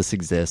why does this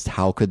exist?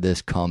 How could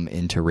this come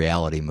into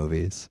reality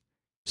movies?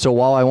 So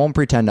while I won't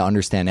pretend to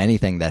understand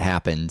anything that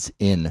happens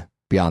in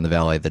Beyond the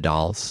Valley of the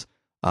Dolls,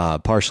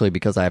 partially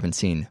because I haven't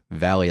seen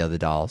Valley of the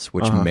Dolls,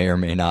 which may or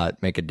may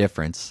not make a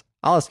difference.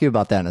 I'll ask you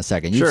about that in a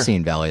second. You've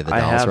seen Valley of the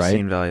Dolls, right? I have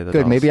seen Valley of the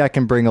Dolls. Good. Maybe I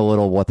can bring a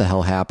little what the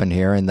hell happened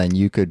here, and then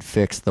you could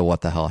fix the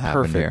what the hell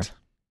happened here.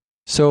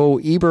 So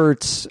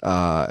Ebert's,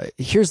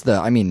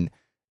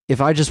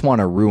 if I just want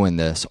to ruin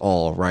this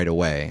all right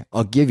away,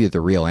 I'll give you the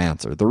real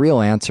answer. The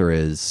real answer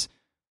is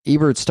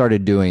Ebert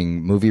started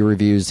doing movie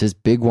reviews. His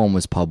big one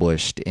was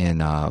published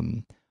in, I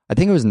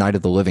think it was Night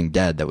of the Living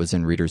Dead that was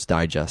in Reader's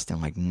Digest in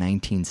like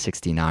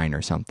 1969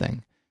 or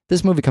something.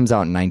 This movie comes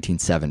out in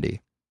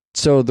 1970.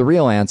 So the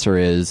real answer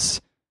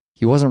is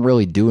he wasn't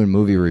really doing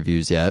movie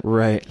reviews yet.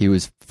 Right. He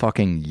was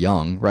fucking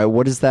young, right?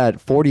 What is that?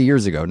 40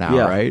 years ago now,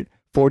 right?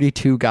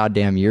 42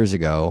 goddamn years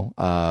ago.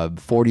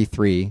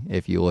 43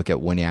 if you look at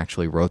when he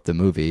actually wrote the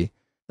movie.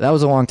 That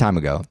was a long time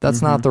ago.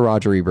 That's not the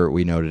Roger Ebert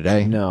we know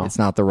today. No. It's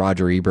not the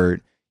Roger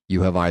Ebert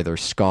you have either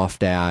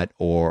scoffed at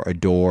or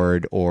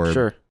adored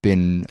or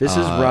been... This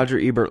is Roger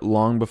Ebert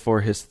long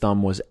before his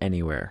thumb was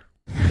anywhere.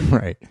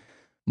 Right.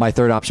 My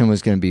third option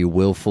was going to be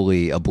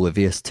willfully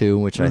oblivious to,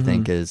 which I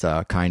think is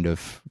kind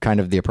of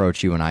the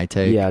approach you and I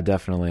take. Yeah,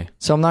 definitely.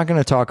 So I'm not going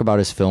to talk about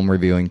his film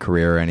reviewing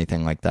career or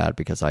anything like that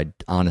because I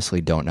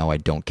honestly don't know. I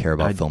don't care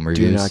about film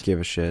reviews. I do not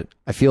give a shit.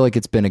 I feel like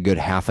it's been a good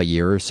half a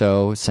year or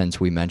so since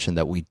we mentioned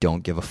that we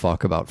don't give a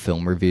fuck about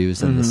film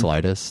reviews in the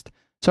slightest.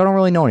 So I don't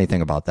really know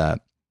anything about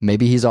that.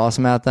 Maybe he's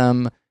awesome at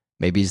them.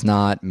 Maybe he's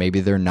not.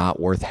 Maybe they're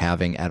not worth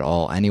having at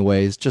all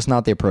anyways. Just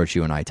not the approach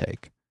you and I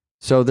take.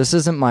 So this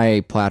isn't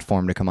my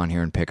platform to come on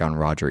here and pick on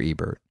Roger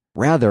Ebert.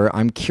 Rather,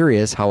 I'm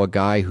curious how a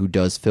guy who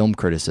does film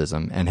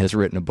criticism and has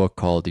written a book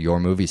called Your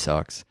Movie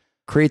Sucks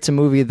creates a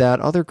movie that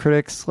other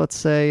critics, let's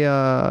say,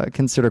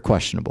 consider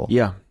questionable.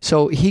 Yeah.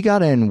 So he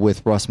got in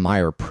with Russ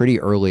Meyer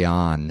pretty early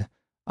on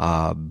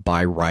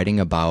by writing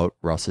about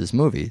Russ's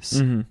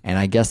movies. And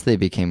I guess they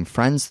became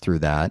friends through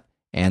that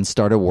and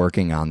started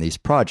working on these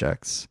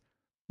projects.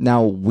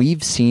 Now,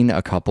 we've seen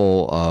a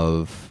couple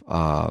of...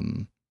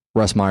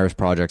 Russ Meyer's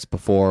projects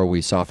before.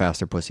 We saw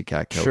Faster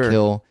Pussycat Kill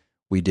Kill.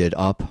 We did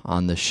Up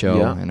on the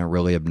show in a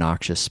really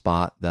obnoxious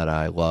spot that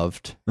I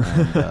loved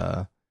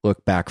and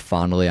look back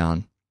fondly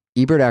on.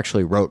 Ebert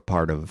actually wrote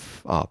part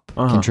of Up,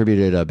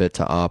 contributed a bit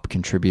to Up,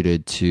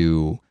 contributed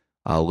to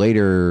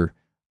later,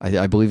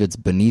 I believe it's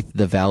Beneath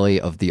the Valley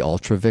of the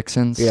Ultra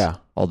Vixens. Yeah.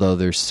 Although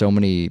there's so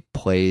many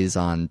plays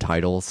on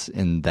titles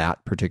in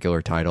that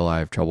particular title, I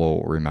have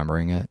trouble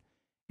remembering it.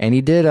 And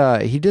he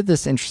did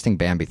this interesting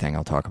Bambi thing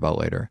I'll talk about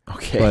later.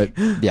 Okay.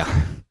 But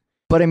yeah.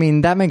 But I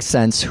mean, that makes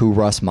sense who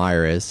Russ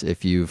Meyer is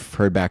if you've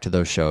heard back to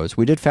those shows.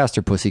 We did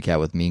Faster Pussycat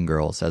with Mean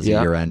Girls as a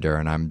year-ender,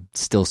 and I'm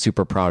still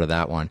super proud of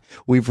that one.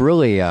 We've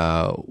really,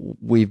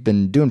 we've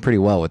been doing pretty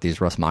well with these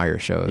Russ Meyer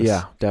shows.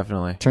 Yeah,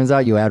 definitely. Turns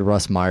out you add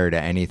Russ Meyer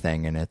to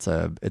anything, and it's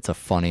a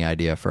funny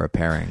idea for a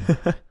pairing.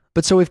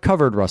 But so we've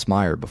covered Russ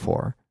Meyer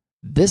before.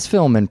 This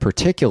film in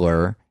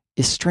particular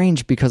is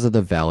strange because of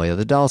the Valley of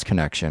the Dolls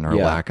connection or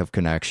lack of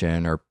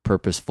connection or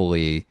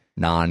purposefully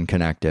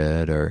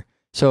non-connected. Or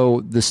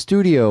so the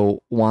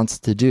studio wants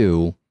to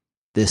do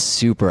this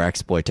super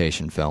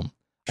exploitation film.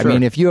 I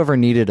mean, if you ever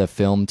needed a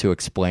film to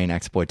explain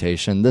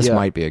exploitation, this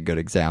might be a good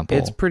example.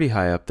 It's pretty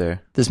high up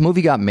there. This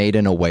movie got made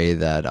in a way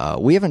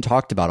that we haven't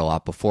talked about a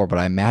lot before, but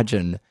I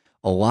imagine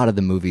a lot of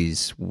the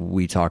movies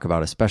we talk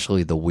about,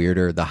 especially the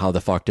weirder, the how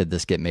the fuck did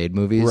this get made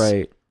movies.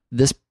 Right.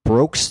 This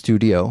broke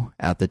studio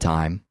at the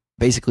time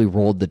basically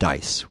rolled the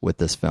dice with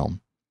this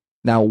film.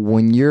 Now,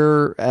 when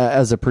you're,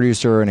 as a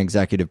producer, an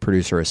executive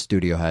producer, a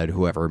studio head,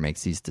 whoever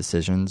makes these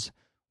decisions,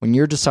 when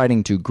you're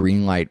deciding to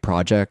greenlight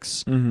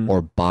projects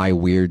or buy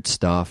weird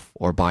stuff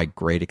or buy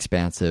great,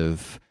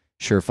 expansive,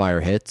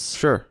 surefire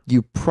hits,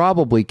 you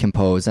probably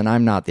compose, and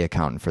I'm not the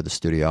accountant for the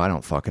studio, I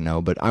don't fucking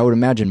know, but I would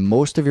imagine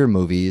most of your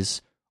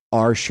movies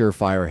are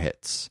surefire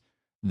hits.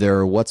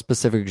 They're what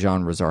specific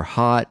genres are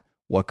hot,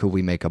 what could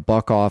we make a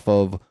buck off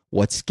of,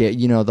 what's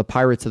the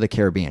Pirates of the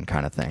Caribbean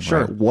kind of thing.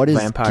 Right? What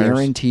is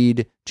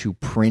guaranteed to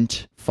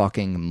print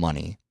fucking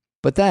money?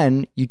 But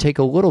then you take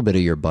a little bit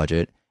of your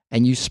budget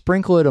and you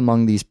sprinkle it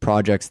among these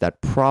projects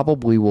that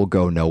probably will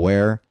go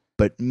nowhere,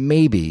 but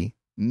maybe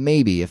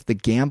if the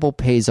gamble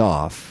pays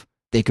off,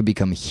 they could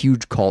become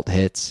huge cult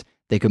hits.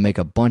 They could make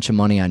a bunch of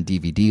money on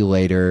DVD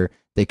later.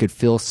 They could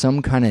fill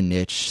some kind of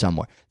niche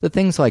somewhere. The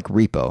things like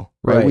Repo,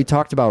 right? We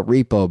talked about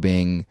Repo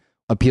being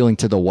appealing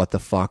to the what the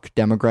fuck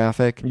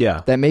demographic.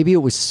 Yeah. That maybe it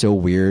was so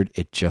weird,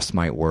 it just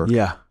might work.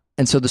 Yeah.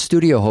 And so the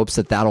studio hopes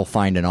that that'll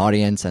find an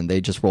audience and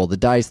they just roll the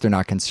dice. They're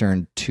not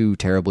concerned too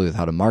terribly with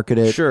how to market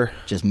it. Sure.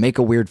 Just make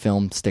a weird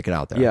film, stick it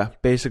out there. Yeah.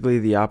 Basically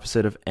the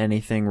opposite of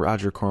anything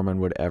Roger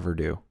Corman would ever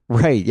do.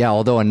 Right. Yeah.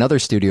 Although another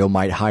studio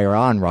might hire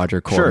on Roger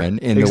Corman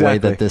in the way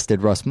that this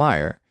did Russ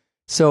Meyer.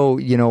 So,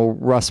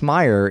 Russ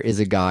Meyer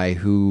is a guy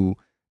who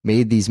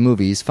made these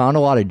movies, found a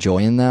lot of joy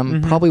in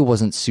them, probably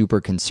wasn't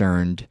super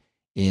concerned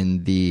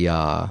in the,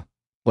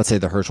 let's say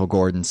the Herschel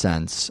Gordon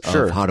sense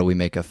of how do we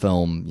make a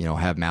film,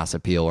 have mass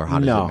appeal or how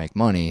does it make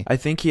money? I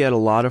think he had a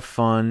lot of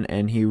fun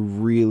and he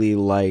really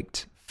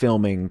liked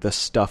filming the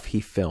stuff he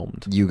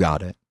filmed. You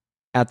got it.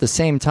 At the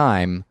same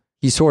time,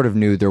 he sort of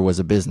knew there was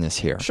a business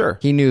here. Sure.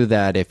 He knew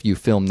that if you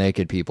film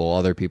naked people,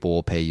 other people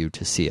will pay you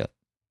to see it.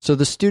 So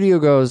the studio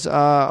goes,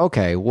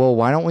 okay, well,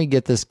 why don't we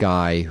get this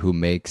guy who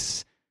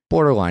makes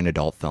borderline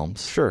adult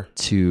films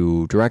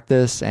to direct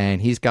this,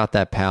 and he's got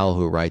that pal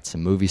who writes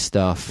some movie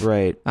stuff.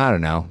 Right. I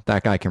don't know.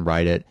 That guy can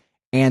write it.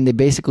 And they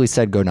basically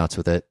said, go nuts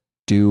with it.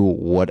 Do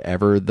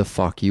whatever the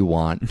fuck you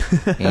want.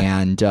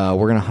 And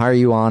we're going to hire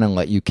you on and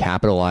let you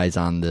capitalize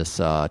on this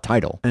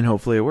title. And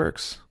hopefully it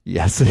works.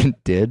 Yes,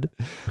 it did.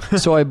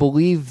 So I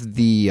believe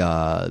the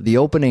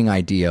opening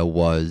idea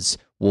was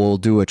we'll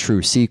do a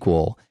true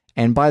sequel.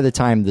 And by the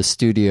time the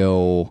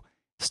studio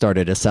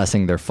started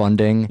assessing their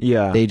funding,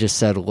 they just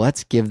said,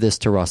 let's give this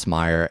to Russ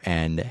Meyer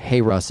and,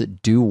 hey, Russ,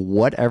 do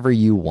whatever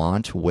you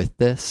want with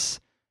this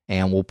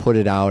and we'll put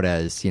it out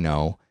as,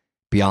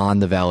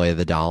 Beyond the Valley of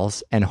the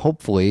Dolls. And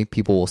hopefully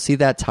people will see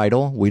that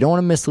title. We don't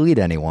want to mislead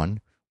anyone.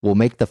 We'll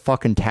make the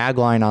fucking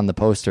tagline on the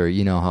poster.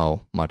 You know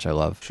how much I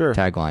love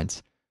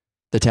taglines.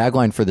 The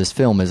tagline for this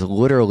film is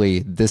literally,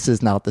 this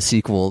is not the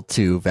sequel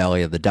to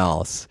Valley of the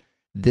Dolls.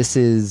 This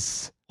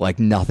is like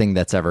nothing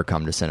that's ever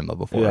come to cinema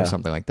before or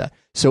something like that.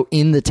 So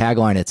in the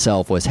tagline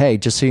itself was, hey,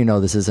 just so you know,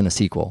 this isn't a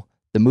sequel.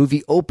 The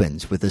movie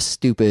opens with a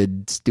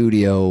stupid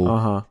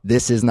studio.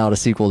 This is not a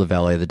sequel to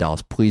Valley of the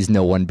Dolls. Please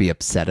no one be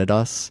upset at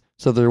us.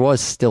 So there was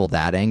still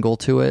that angle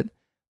to it.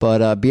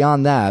 But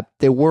beyond that,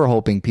 they were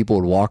hoping people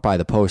would walk by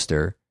the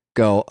poster,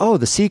 go, oh,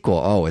 the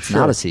sequel. Oh, it's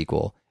not a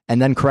sequel.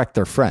 And then correct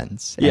their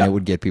friends. And it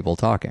would get people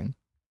talking.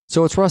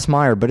 So it's Russ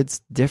Meyer, but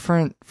it's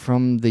different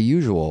from the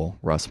usual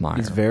Russ Meyer.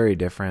 It's very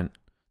different.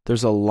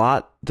 There's a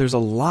lot.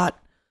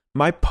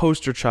 My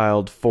poster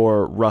child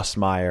for Russ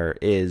Meyer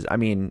is, I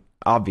mean,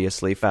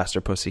 obviously Faster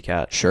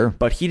Pussycat. Sure.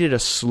 But he did a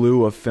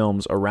slew of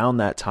films around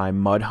that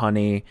time,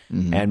 Mudhoney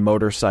and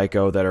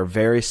Motorpsycho, that are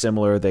very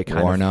similar. They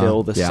kind of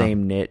fill the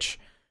same niche.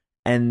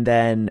 And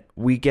then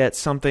we get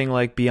something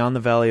like Beyond the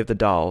Valley of the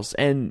Dolls.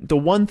 And the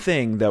one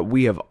thing that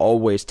we have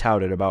always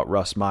touted about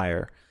Russ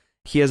Meyer,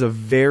 he has a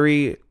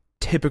very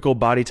typical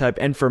body type,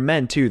 and for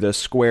men too, the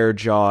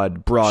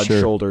square-jawed,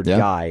 broad-shouldered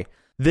guy.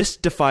 This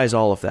defies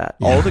all of that.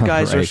 All the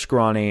guys are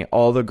scrawny.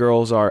 All the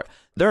girls are...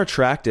 They're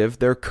attractive.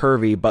 They're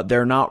curvy, but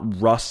they're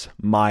not Russ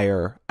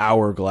Meyer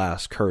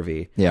hourglass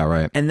curvy. Yeah,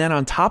 right. And then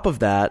on top of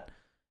that,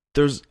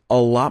 there's a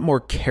lot more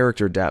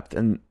character depth,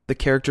 and the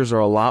characters are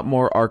a lot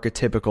more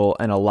archetypical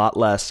and a lot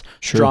less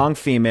strong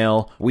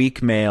female,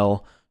 weak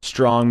male,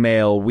 strong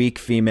male, weak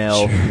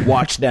female.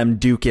 Watch them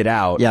duke it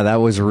out. Yeah, that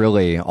was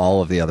really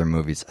all of the other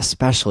movies,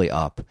 especially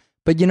Up.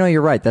 But you know,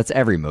 you're right. That's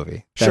every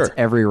movie. That's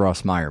every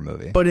Russ Meyer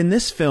movie. But in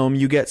this film,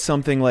 you get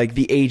something like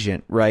the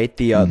agent, right?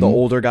 The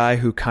older guy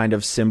who kind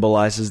of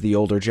symbolizes the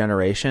older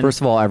generation.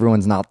 First of all,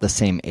 everyone's not the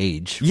same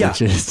age. Yeah,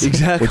 which is,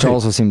 exactly. Which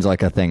also seems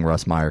like a thing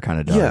Russ Meyer kind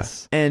of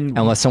does. Yeah, and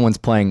unless someone's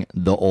playing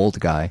the old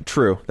guy.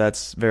 True.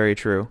 That's very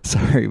true.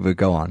 Sorry, but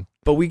go on.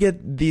 But we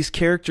get these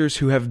characters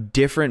who have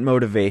different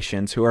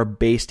motivations, who are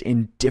based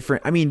in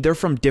different... I mean, they're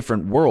from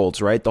different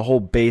worlds, right? The whole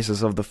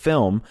basis of the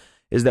film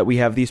is that we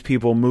have these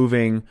people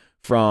moving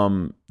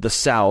from the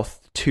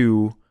South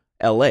to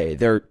LA.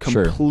 They're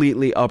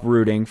completely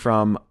uprooting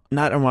from,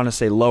 not I want to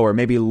say lower,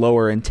 maybe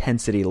lower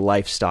intensity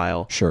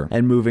lifestyle.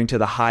 And moving to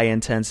the high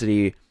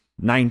intensity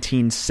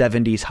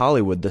 1970s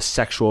Hollywood, the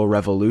sexual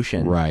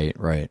revolution.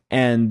 Right.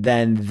 And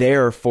then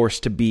they're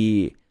forced to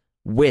be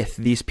with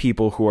these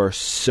people who are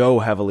so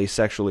heavily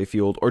sexually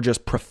fueled or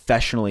just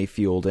professionally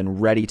fueled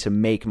and ready to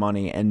make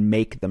money and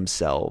make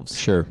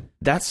themselves.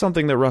 That's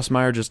something that Russ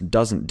Meyer just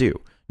doesn't do.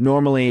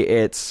 Normally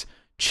it's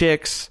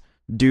chicks,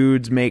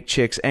 dudes make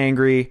chicks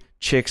angry,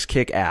 chicks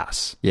kick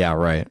ass. Yeah,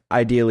 right.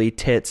 Ideally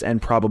tits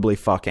and probably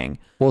fucking.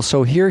 Well,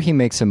 so here he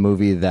makes a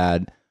movie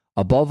that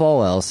above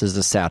all else is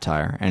a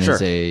satire and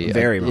is a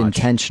very much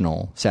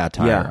intentional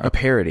satire. Yeah, a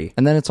parody.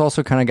 And then it's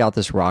also kind of got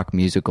this rock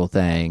musical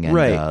thing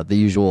and the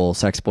usual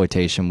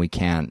sexploitation we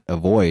can't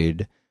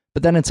avoid.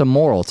 But then it's a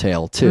moral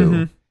tale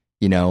too.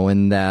 You know,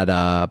 in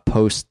that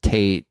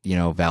post-Tate, you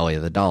know, Valley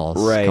of the Dolls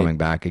coming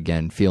back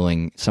again,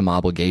 feeling some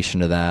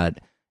obligation to that,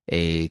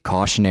 a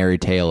cautionary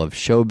tale of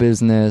show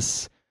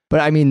business. But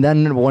I mean,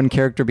 then one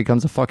character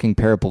becomes a fucking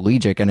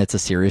paraplegic and it's a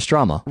serious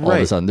drama. All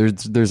of a sudden,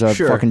 there's a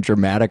fucking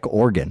dramatic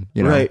organ,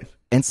 you know? And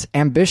it's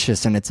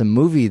ambitious and it's a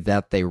movie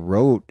that they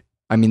wrote.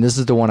 I mean, this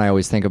is the one I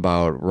always think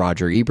about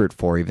Roger Ebert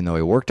for, even though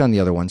he worked on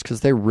the other ones,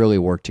 because they really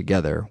worked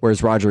together.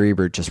 Whereas Roger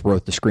Ebert just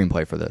wrote the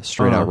screenplay for this,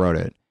 straight out wrote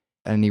it.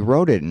 And he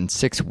wrote it in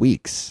 6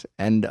 weeks.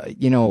 And,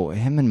 you know,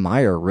 him and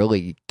Meyer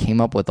really came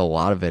up with a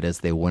lot of it as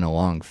they went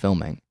along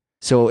filming.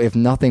 So if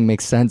nothing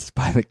makes sense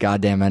by the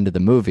goddamn end of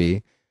the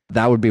movie,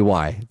 that would be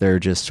why. They're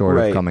just sort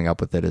of coming up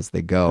with it as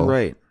they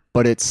go.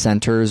 But it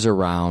centers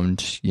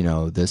around, you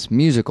know, this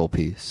musical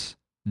piece.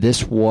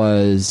 This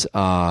was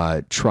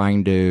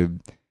trying to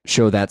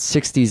show that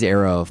 60s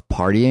era of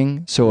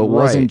partying. So it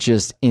wasn't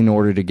just in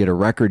order to get a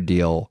record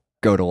deal,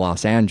 go to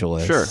Los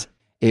Angeles.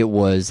 It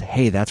was,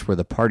 hey, that's where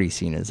the party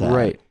scene is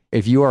at.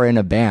 If you are in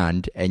a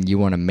band and you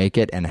want to make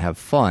it and have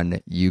fun,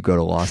 you go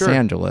to Los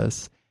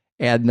Angeles.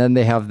 And then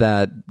they have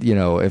that, you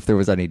know, if there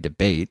was any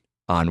debate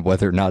on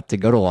whether or not to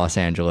go to Los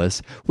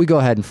Angeles, we go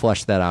ahead and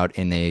flesh that out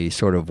in a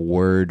sort of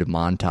word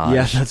montage.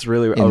 Yeah, that's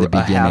really in the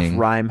beginning. Half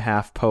rhyme,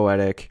 half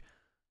poetic.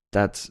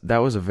 That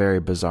was a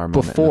very bizarre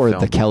moment. Before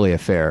the Kelly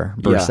affair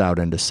bursts out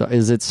into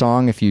is it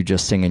song if you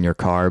just sing in your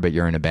car but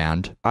you're in a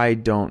band? I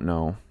don't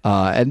know.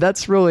 And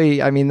that's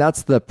really, I mean,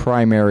 that's the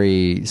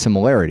primary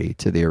similarity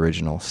to the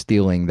original,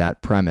 stealing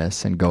that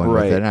premise and going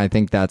with it. And I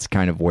think that's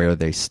kind of where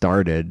they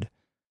started.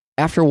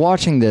 After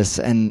watching this,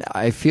 and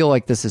I feel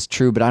like this is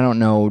true, but I don't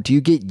know, do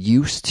you get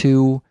used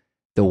to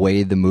the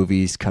way the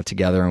movie's cut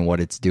together and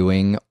what it's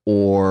doing,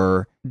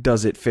 or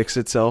does it fix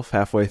itself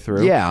halfway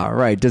through? Yeah,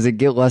 right. Does it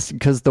get less?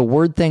 Because the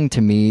word thing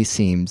to me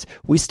seems,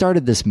 we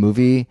started this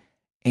movie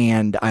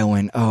and I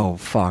went, oh,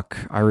 fuck.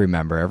 I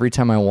remember every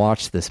time I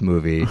watch this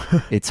movie,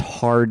 it's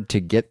hard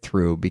to get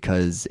through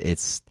because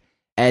it's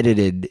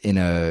edited in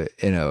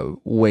a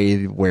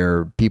way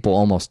where people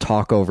almost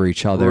talk over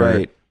each other.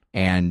 Right.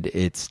 And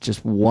it's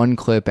just one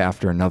clip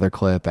after another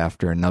clip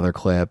after another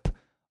clip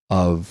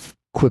of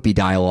quippy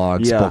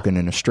dialogue spoken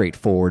in a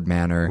straightforward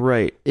manner.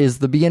 Right. Is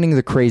the beginning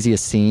the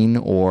craziest scene,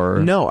 or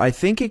no? I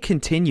think it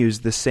continues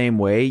the same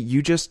way.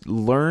 You just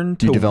learn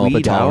to develop a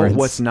weed out tolerance.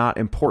 what's not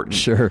important.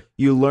 Sure.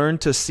 You learn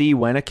to see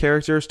when a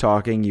character is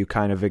talking. You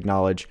kind of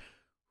acknowledge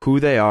who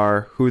they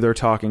are, who they're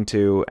talking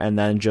to, and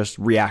then just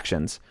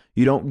reactions.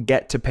 You don't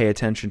get to pay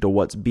attention to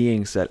what's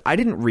being said. I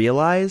didn't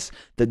realize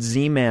that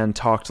Z-Man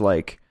talked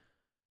like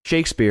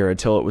Shakespeare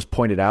until it was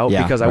pointed out,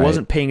 because I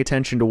wasn't paying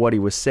attention to what he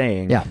was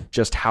saying,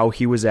 just how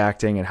he was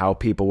acting and how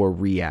people were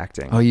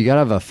reacting. Oh, you gotta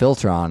have a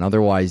filter on,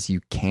 otherwise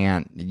you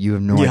have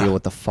no idea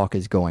what the fuck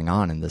is going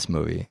on in this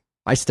movie.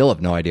 I still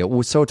have no idea.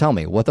 So tell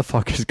me, what the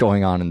fuck is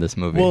going on in this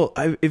movie? Well,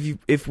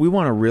 if we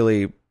want to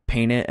really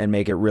paint it and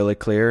make it really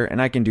clear,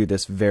 and I can do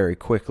this very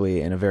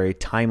quickly in a very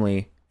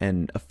timely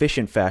and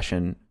efficient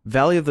fashion,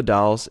 Valley of the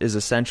Dolls is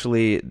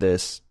essentially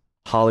this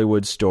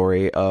Hollywood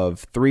story of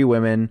three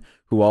women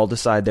who all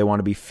decide they want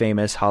to be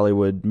famous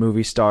Hollywood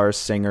movie stars,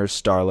 singers,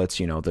 starlets,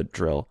 you know, the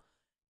drill.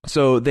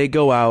 So they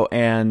go out,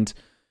 and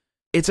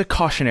it's a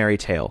cautionary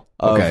tale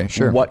of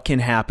what can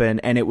happen,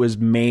 and it was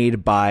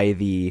made by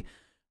the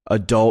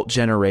adult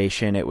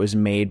generation. It was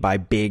made by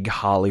big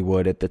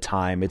Hollywood at the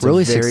time. It's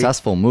really a very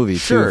successful movie,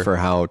 too, for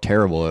how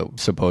terrible it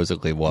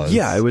supposedly was.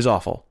 Yeah, it was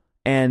awful.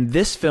 And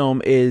this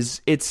film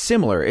it's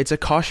similar. It's a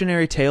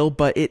cautionary tale,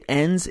 but it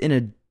ends in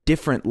a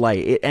different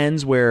light. It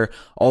ends where,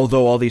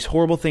 although all these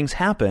horrible things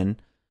happen,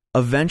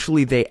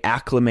 eventually they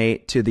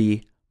acclimate to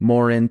the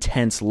more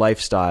intense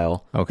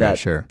lifestyle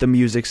that the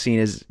music scene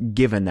has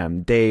given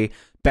them.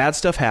 Bad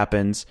stuff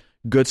happens,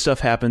 good stuff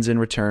happens in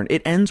return.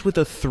 It ends with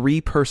a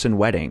 3-person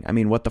wedding. I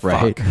mean, what the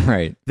fuck?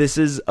 Right. This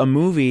is a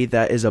movie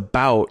that is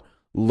about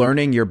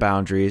learning your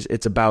boundaries.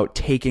 It's about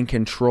taking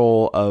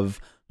control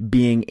of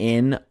being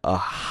in a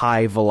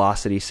high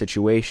velocity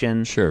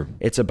situation. Sure.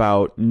 It's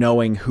about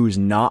knowing who's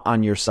not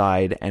on your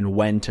side and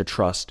when to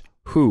trust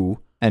who.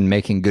 And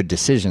making good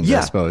decisions, I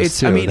suppose.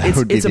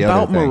 It's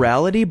about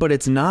morality, but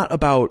it's not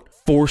about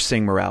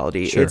forcing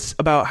morality. Sure. It's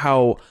about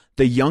how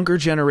the younger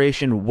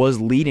generation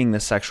was leading the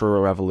sexual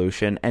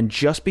revolution, and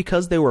just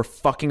because they were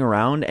fucking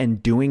around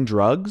and doing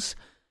drugs,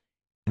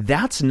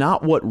 that's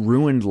not what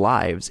ruined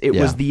lives. It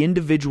was the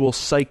individual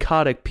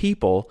psychotic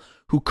people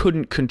who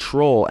couldn't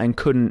control and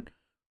couldn't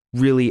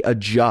really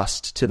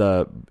adjust to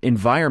the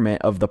environment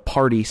of the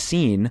party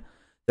scene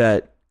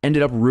that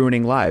ended up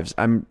ruining lives.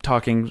 I'm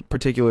talking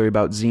particularly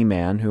about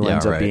Z-Man, who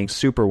ends up being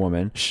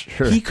Superwoman.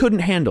 Sure. He couldn't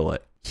handle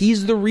it.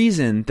 He's the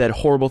reason that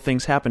horrible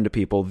things happen to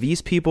people.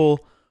 These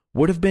people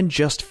would have been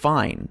just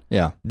fine.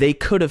 Yeah. They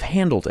could have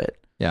handled it.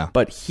 Yeah.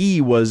 But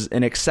he was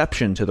an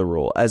exception to the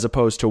rule, as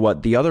opposed to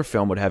what the other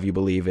film would have you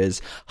believe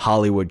is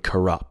Hollywood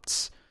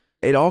corrupts.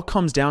 It all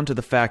comes down to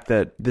the fact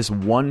that this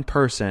one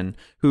person,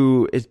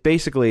 who is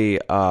basically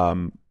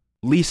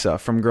Lisa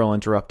from Girl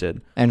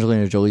Interrupted.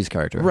 Angelina Jolie's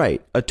character.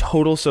 Right. A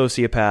total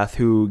sociopath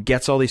who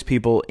gets all these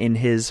people in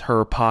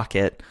her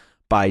pocket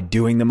by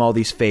doing them all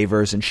these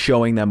favors and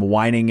showing them,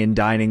 whining and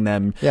dining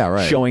them,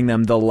 showing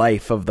them the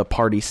life of the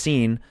party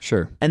scene.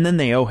 Sure. And then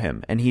they owe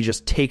him, and he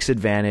just takes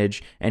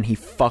advantage, and he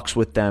fucks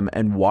with them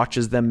and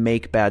watches them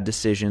make bad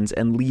decisions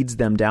and leads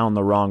them down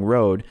the wrong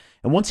road.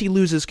 And once he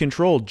loses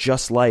control,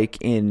 just like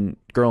in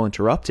Girl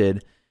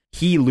Interrupted,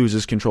 he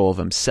loses control of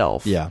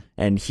himself. Yeah.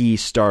 And he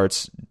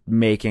starts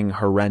making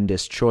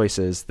horrendous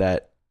choices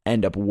that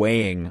end up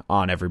weighing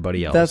on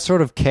everybody else. That's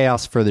sort of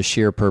chaos for the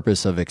sheer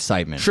purpose of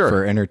excitement,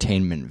 for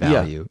entertainment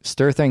value.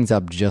 Stir things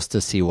up just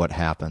to see what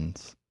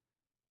happens.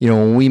 You know,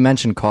 when we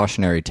mention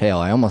cautionary tale,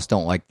 I almost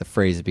don't like the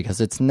phrase because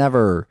it's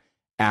never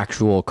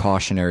actual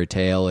cautionary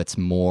tale. It's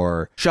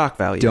more shock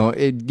value.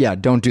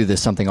 Don't do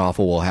this. Something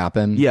awful will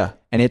happen. Yeah.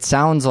 And it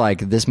sounds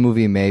like this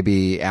movie may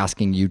be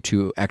asking you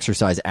to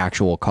exercise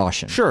actual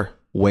caution. Sure.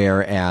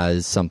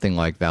 Whereas something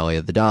like Valley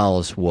of the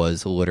Dolls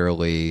was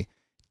literally,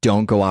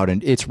 don't go out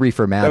and it's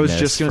reefer madness. I was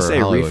just going to say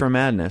Hollywood. reefer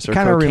madness. Or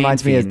kind of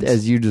reminds fiends. me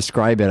as you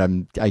describe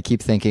it. I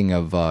keep thinking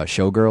of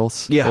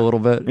Showgirls a little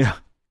bit. Yeah.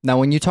 Now,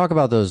 when you talk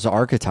about those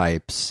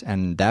archetypes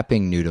and that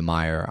being new to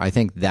Meyer, I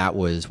think that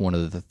was one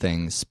of the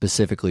things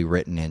specifically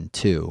written in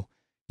too.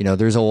 You know,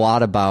 there's a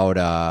lot about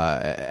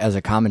as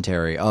a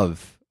commentary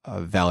of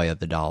Valley of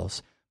the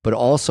Dolls, but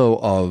also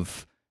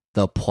of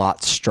the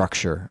plot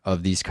structure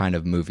of these kind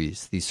of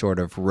movies, these sort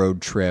of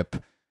road trip,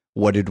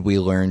 what did we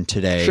learn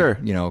today? Sure.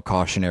 You know,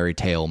 cautionary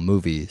tale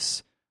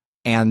movies,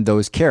 and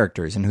those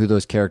characters and who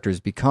those characters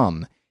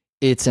become.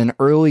 It's an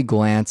early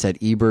glance at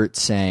Ebert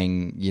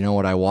saying, you know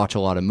what, I watch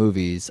a lot of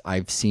movies.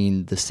 I've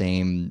seen the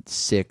same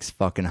 6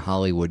 fucking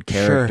Hollywood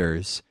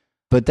characters.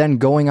 But then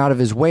going out of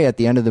his way at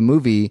the end of the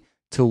movie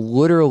to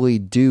literally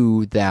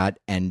do that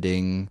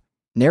ending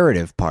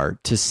narrative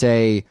part, to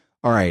say,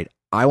 all right,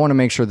 I want to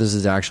make sure this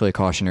is actually a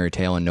cautionary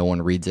tale and no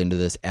one reads into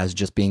this as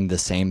just being the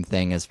same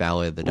thing as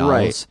Valley of the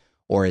Dolls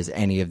or as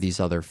any of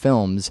these other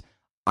films.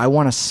 I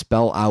want to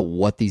spell out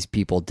what these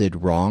people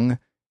did wrong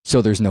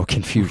so there's no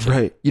confusion.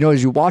 Right. You know,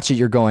 as you watch it,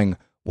 you're going,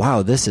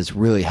 wow, this is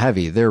really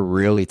heavy. They're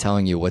really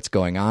telling you what's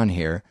going on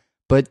here.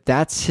 But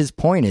that's his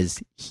point,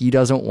 is he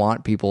doesn't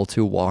want people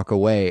to walk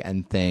away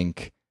and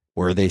think,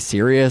 were they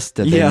serious?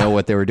 Did they know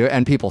what they were doing?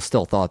 And people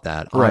still thought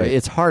that. Right.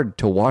 It's hard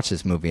to watch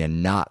this movie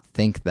and not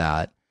think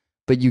that.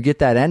 But you get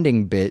that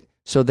ending bit,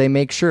 so they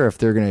make sure if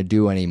they're going to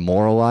do any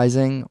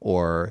moralizing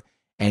or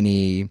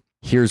any,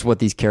 here's what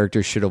these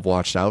characters should have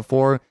watched out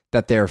for,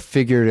 that they're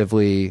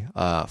figuratively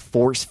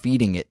force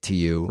feeding it to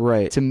you,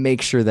 right, to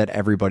make sure that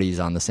everybody's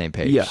on the same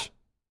page. Yeah.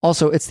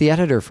 Also, it's the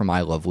editor from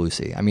I Love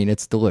Lucy. I mean,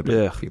 it's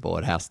deliberate, people.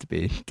 It has to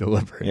be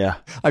deliberate. Yeah.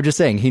 I'm just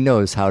saying, he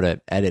knows how to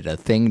edit a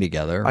thing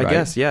together. I right?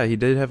 guess, yeah, he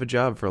did have a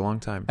job for a long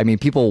time. I mean,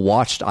 people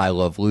watched I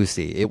Love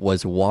Lucy. It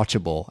was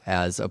watchable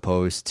as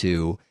opposed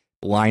to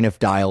line of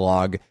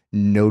dialogue,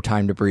 no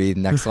time to breathe,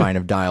 next line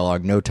of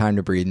dialogue, no time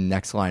to breathe,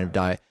 next line of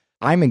dialogue.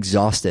 I'm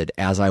exhausted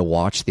as I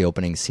watch the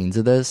opening scenes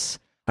of this.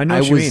 I know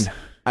what you mean.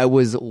 I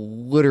was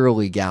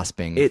literally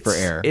gasping for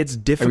air. It's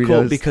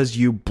difficult because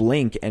you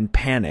blink and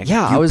panic.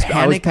 Yeah, I was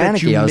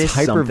panicking. I was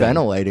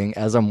hyperventilating something.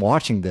 as I'm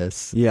watching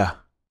this. Yeah.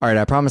 All right,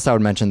 I promised I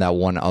would mention that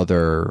one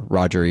other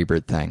Roger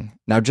Ebert thing.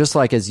 Now, just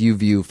like as you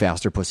view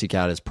Faster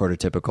Pussycat as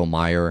prototypical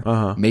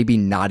Meyer, maybe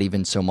not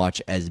even so much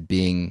as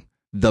being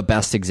the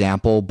best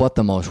example, but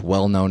the most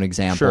well-known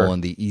example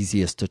and the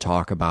easiest to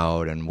talk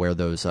about, and where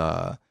those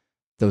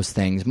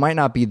things might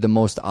not be the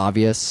most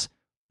obvious,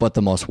 but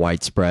the most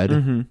widespread.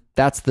 Mm-hmm.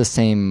 That's the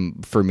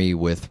same for me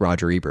with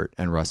Roger Ebert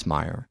and Russ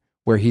Meyer,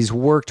 where he's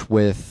worked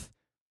with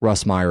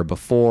Russ Meyer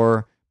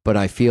before, but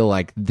I feel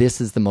like this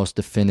is the most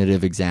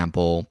definitive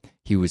example.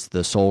 He was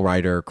the sole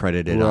writer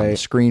credited on the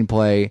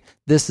screenplay.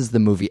 This is the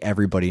movie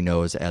everybody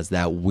knows as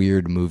that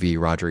weird movie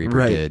Roger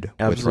Ebert did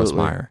with Russ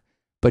Meyer.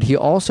 But he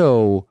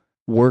also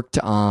worked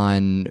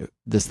on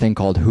this thing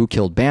called Who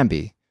Killed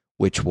Bambi,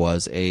 which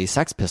was a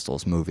Sex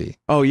Pistols movie.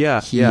 Oh, yeah.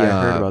 I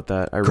heard about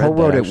that. I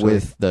co-wrote it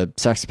with the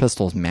Sex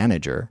Pistols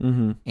manager.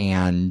 Mm-hmm.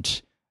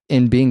 And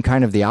in being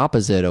kind of the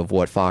opposite of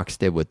what Fox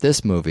did with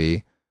this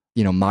movie,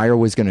 you know, Meyer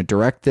was going to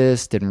direct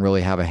this, didn't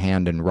really have a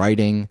hand in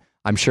writing.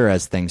 I'm sure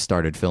as things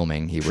started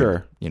filming, he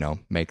would, you know,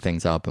 make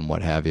things up and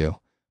what have you.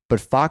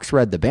 But Fox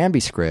read the Bambi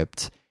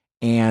script,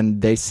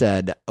 and they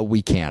said,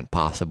 we can't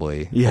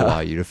possibly allow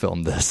you to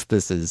film this.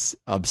 This is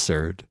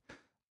absurd.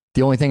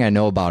 The only thing I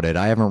know about it,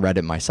 I haven't read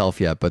it myself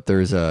yet, but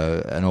there's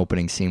an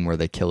opening scene where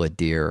they kill a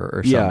deer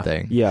or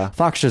something. Yeah.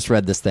 Fox just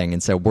read this thing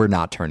and said, we're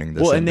not turning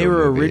this into a movie. Well, and they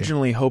were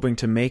originally hoping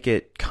to make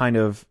it kind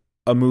of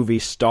a movie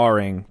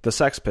starring the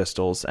Sex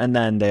Pistols, and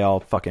then they all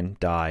fucking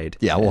died.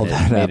 Yeah, well,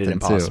 that made it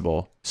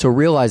impossible. Too. So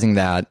realizing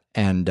that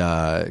and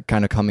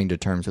kind of coming to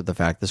terms with the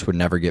fact this would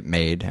never get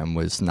made and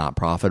was not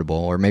profitable,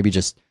 or maybe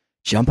just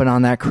jumping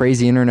on that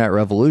crazy internet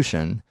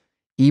revolution,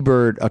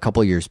 Ebert, a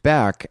couple years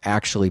back,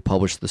 actually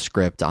published the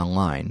script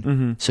online.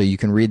 Mm-hmm. So you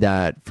can read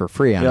that for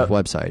free on his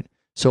website.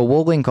 So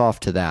we'll link off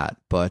to that.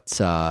 But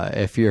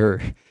if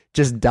you're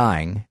just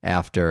dying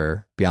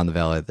after Beyond the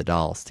Valley of the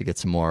Dolls to get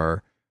some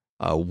more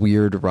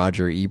weird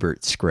Roger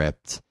Ebert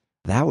script,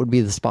 that would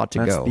be the spot to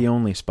go. That's the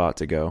only spot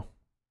to go.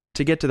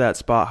 To get to that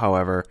spot,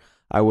 however,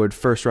 I would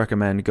first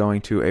recommend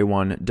going to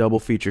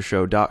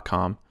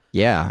a1doublefeatureshow.com.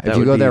 Yeah, if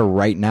you go there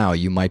right now,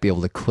 you might be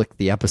able to click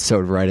the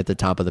episode right at the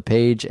top of the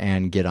page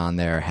and get on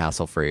there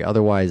hassle-free.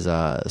 Otherwise,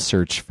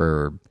 search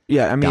for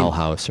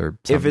Dollhouse or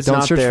something. If it's Don't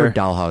not search there, for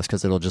Dollhouse,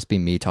 because it'll just be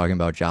me talking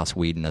about Joss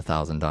Whedon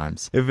 1,000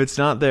 times. If it's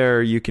not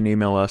there, you can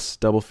email us,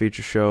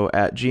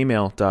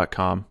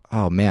 doublefeatureshow@gmail.com.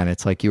 Oh, man,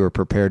 it's like you were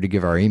prepared to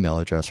give our email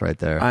address right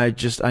there. I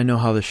know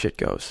how this shit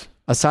goes.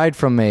 Aside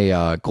from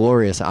a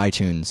glorious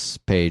iTunes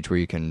page where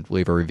you can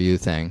leave a review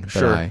thing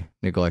that I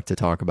neglect to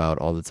talk about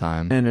all the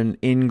time. And an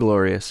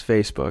inglorious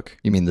Facebook.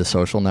 You mean the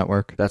social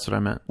network? That's what I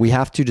meant. We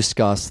have to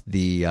discuss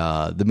the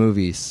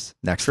movies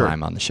next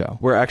time on the show.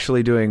 We're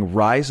actually doing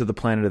Rise of the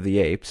Planet of the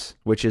Apes,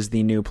 which is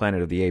the new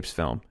Planet of the Apes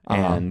film,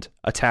 and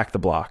Attack the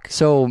Block.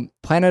 So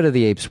Planet of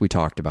the Apes we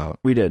talked about.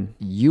 We did.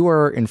 You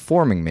are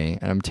informing me,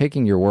 and I'm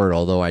taking your word,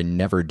 although I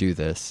never do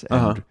this.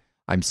 And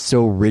I'm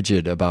so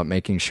rigid about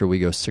making sure we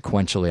go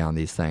sequentially on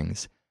these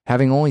things.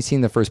 Having only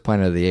seen the first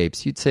Planet of the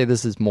Apes, you'd say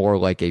this is more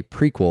like a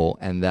prequel,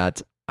 and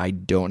that I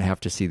don't have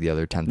to see the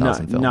other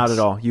 10,000 films. Not at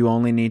all. You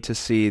only need to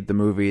see the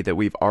movie that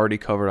we've already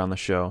covered on the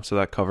show, so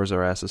that covers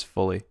our asses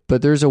fully.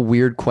 But there's a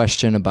weird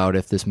question about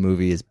if this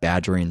movie is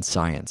badgering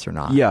science or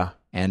not. Yeah.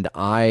 And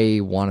I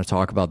want to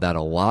talk about that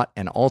a lot,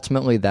 and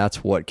ultimately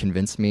that's what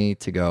convinced me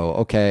to go,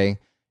 okay,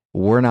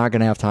 we're not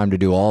going to have time to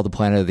do all the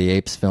Planet of the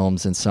Apes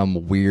films in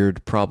some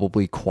weird,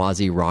 probably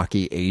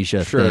quasi-Rocky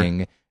Asia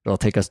thing. It'll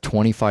take us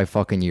 25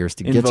 fucking years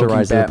to get to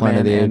Rise of the Planet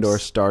of the Apes. And or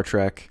Star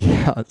Trek.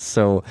 Yeah,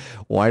 so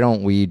why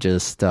don't we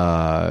just go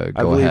ahead?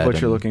 I believe what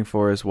you're looking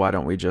for is why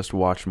don't we just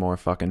watch more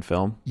fucking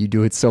film? You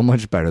do it so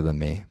much better than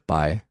me.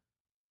 Bye.